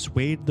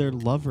dissuade their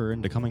lover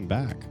into coming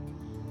back.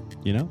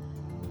 You know?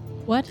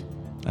 What?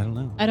 I don't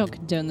know. I don't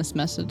condone this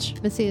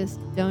message. Macias,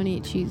 don't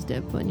eat cheese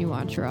dip when you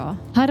watch Raw.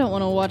 I don't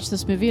want to watch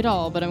this movie at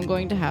all, but I'm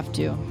going to have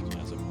to.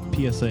 As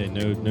a PSA,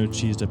 no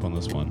cheese dip on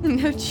this one.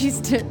 No cheese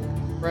dip.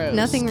 Gross.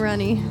 Nothing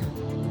runny.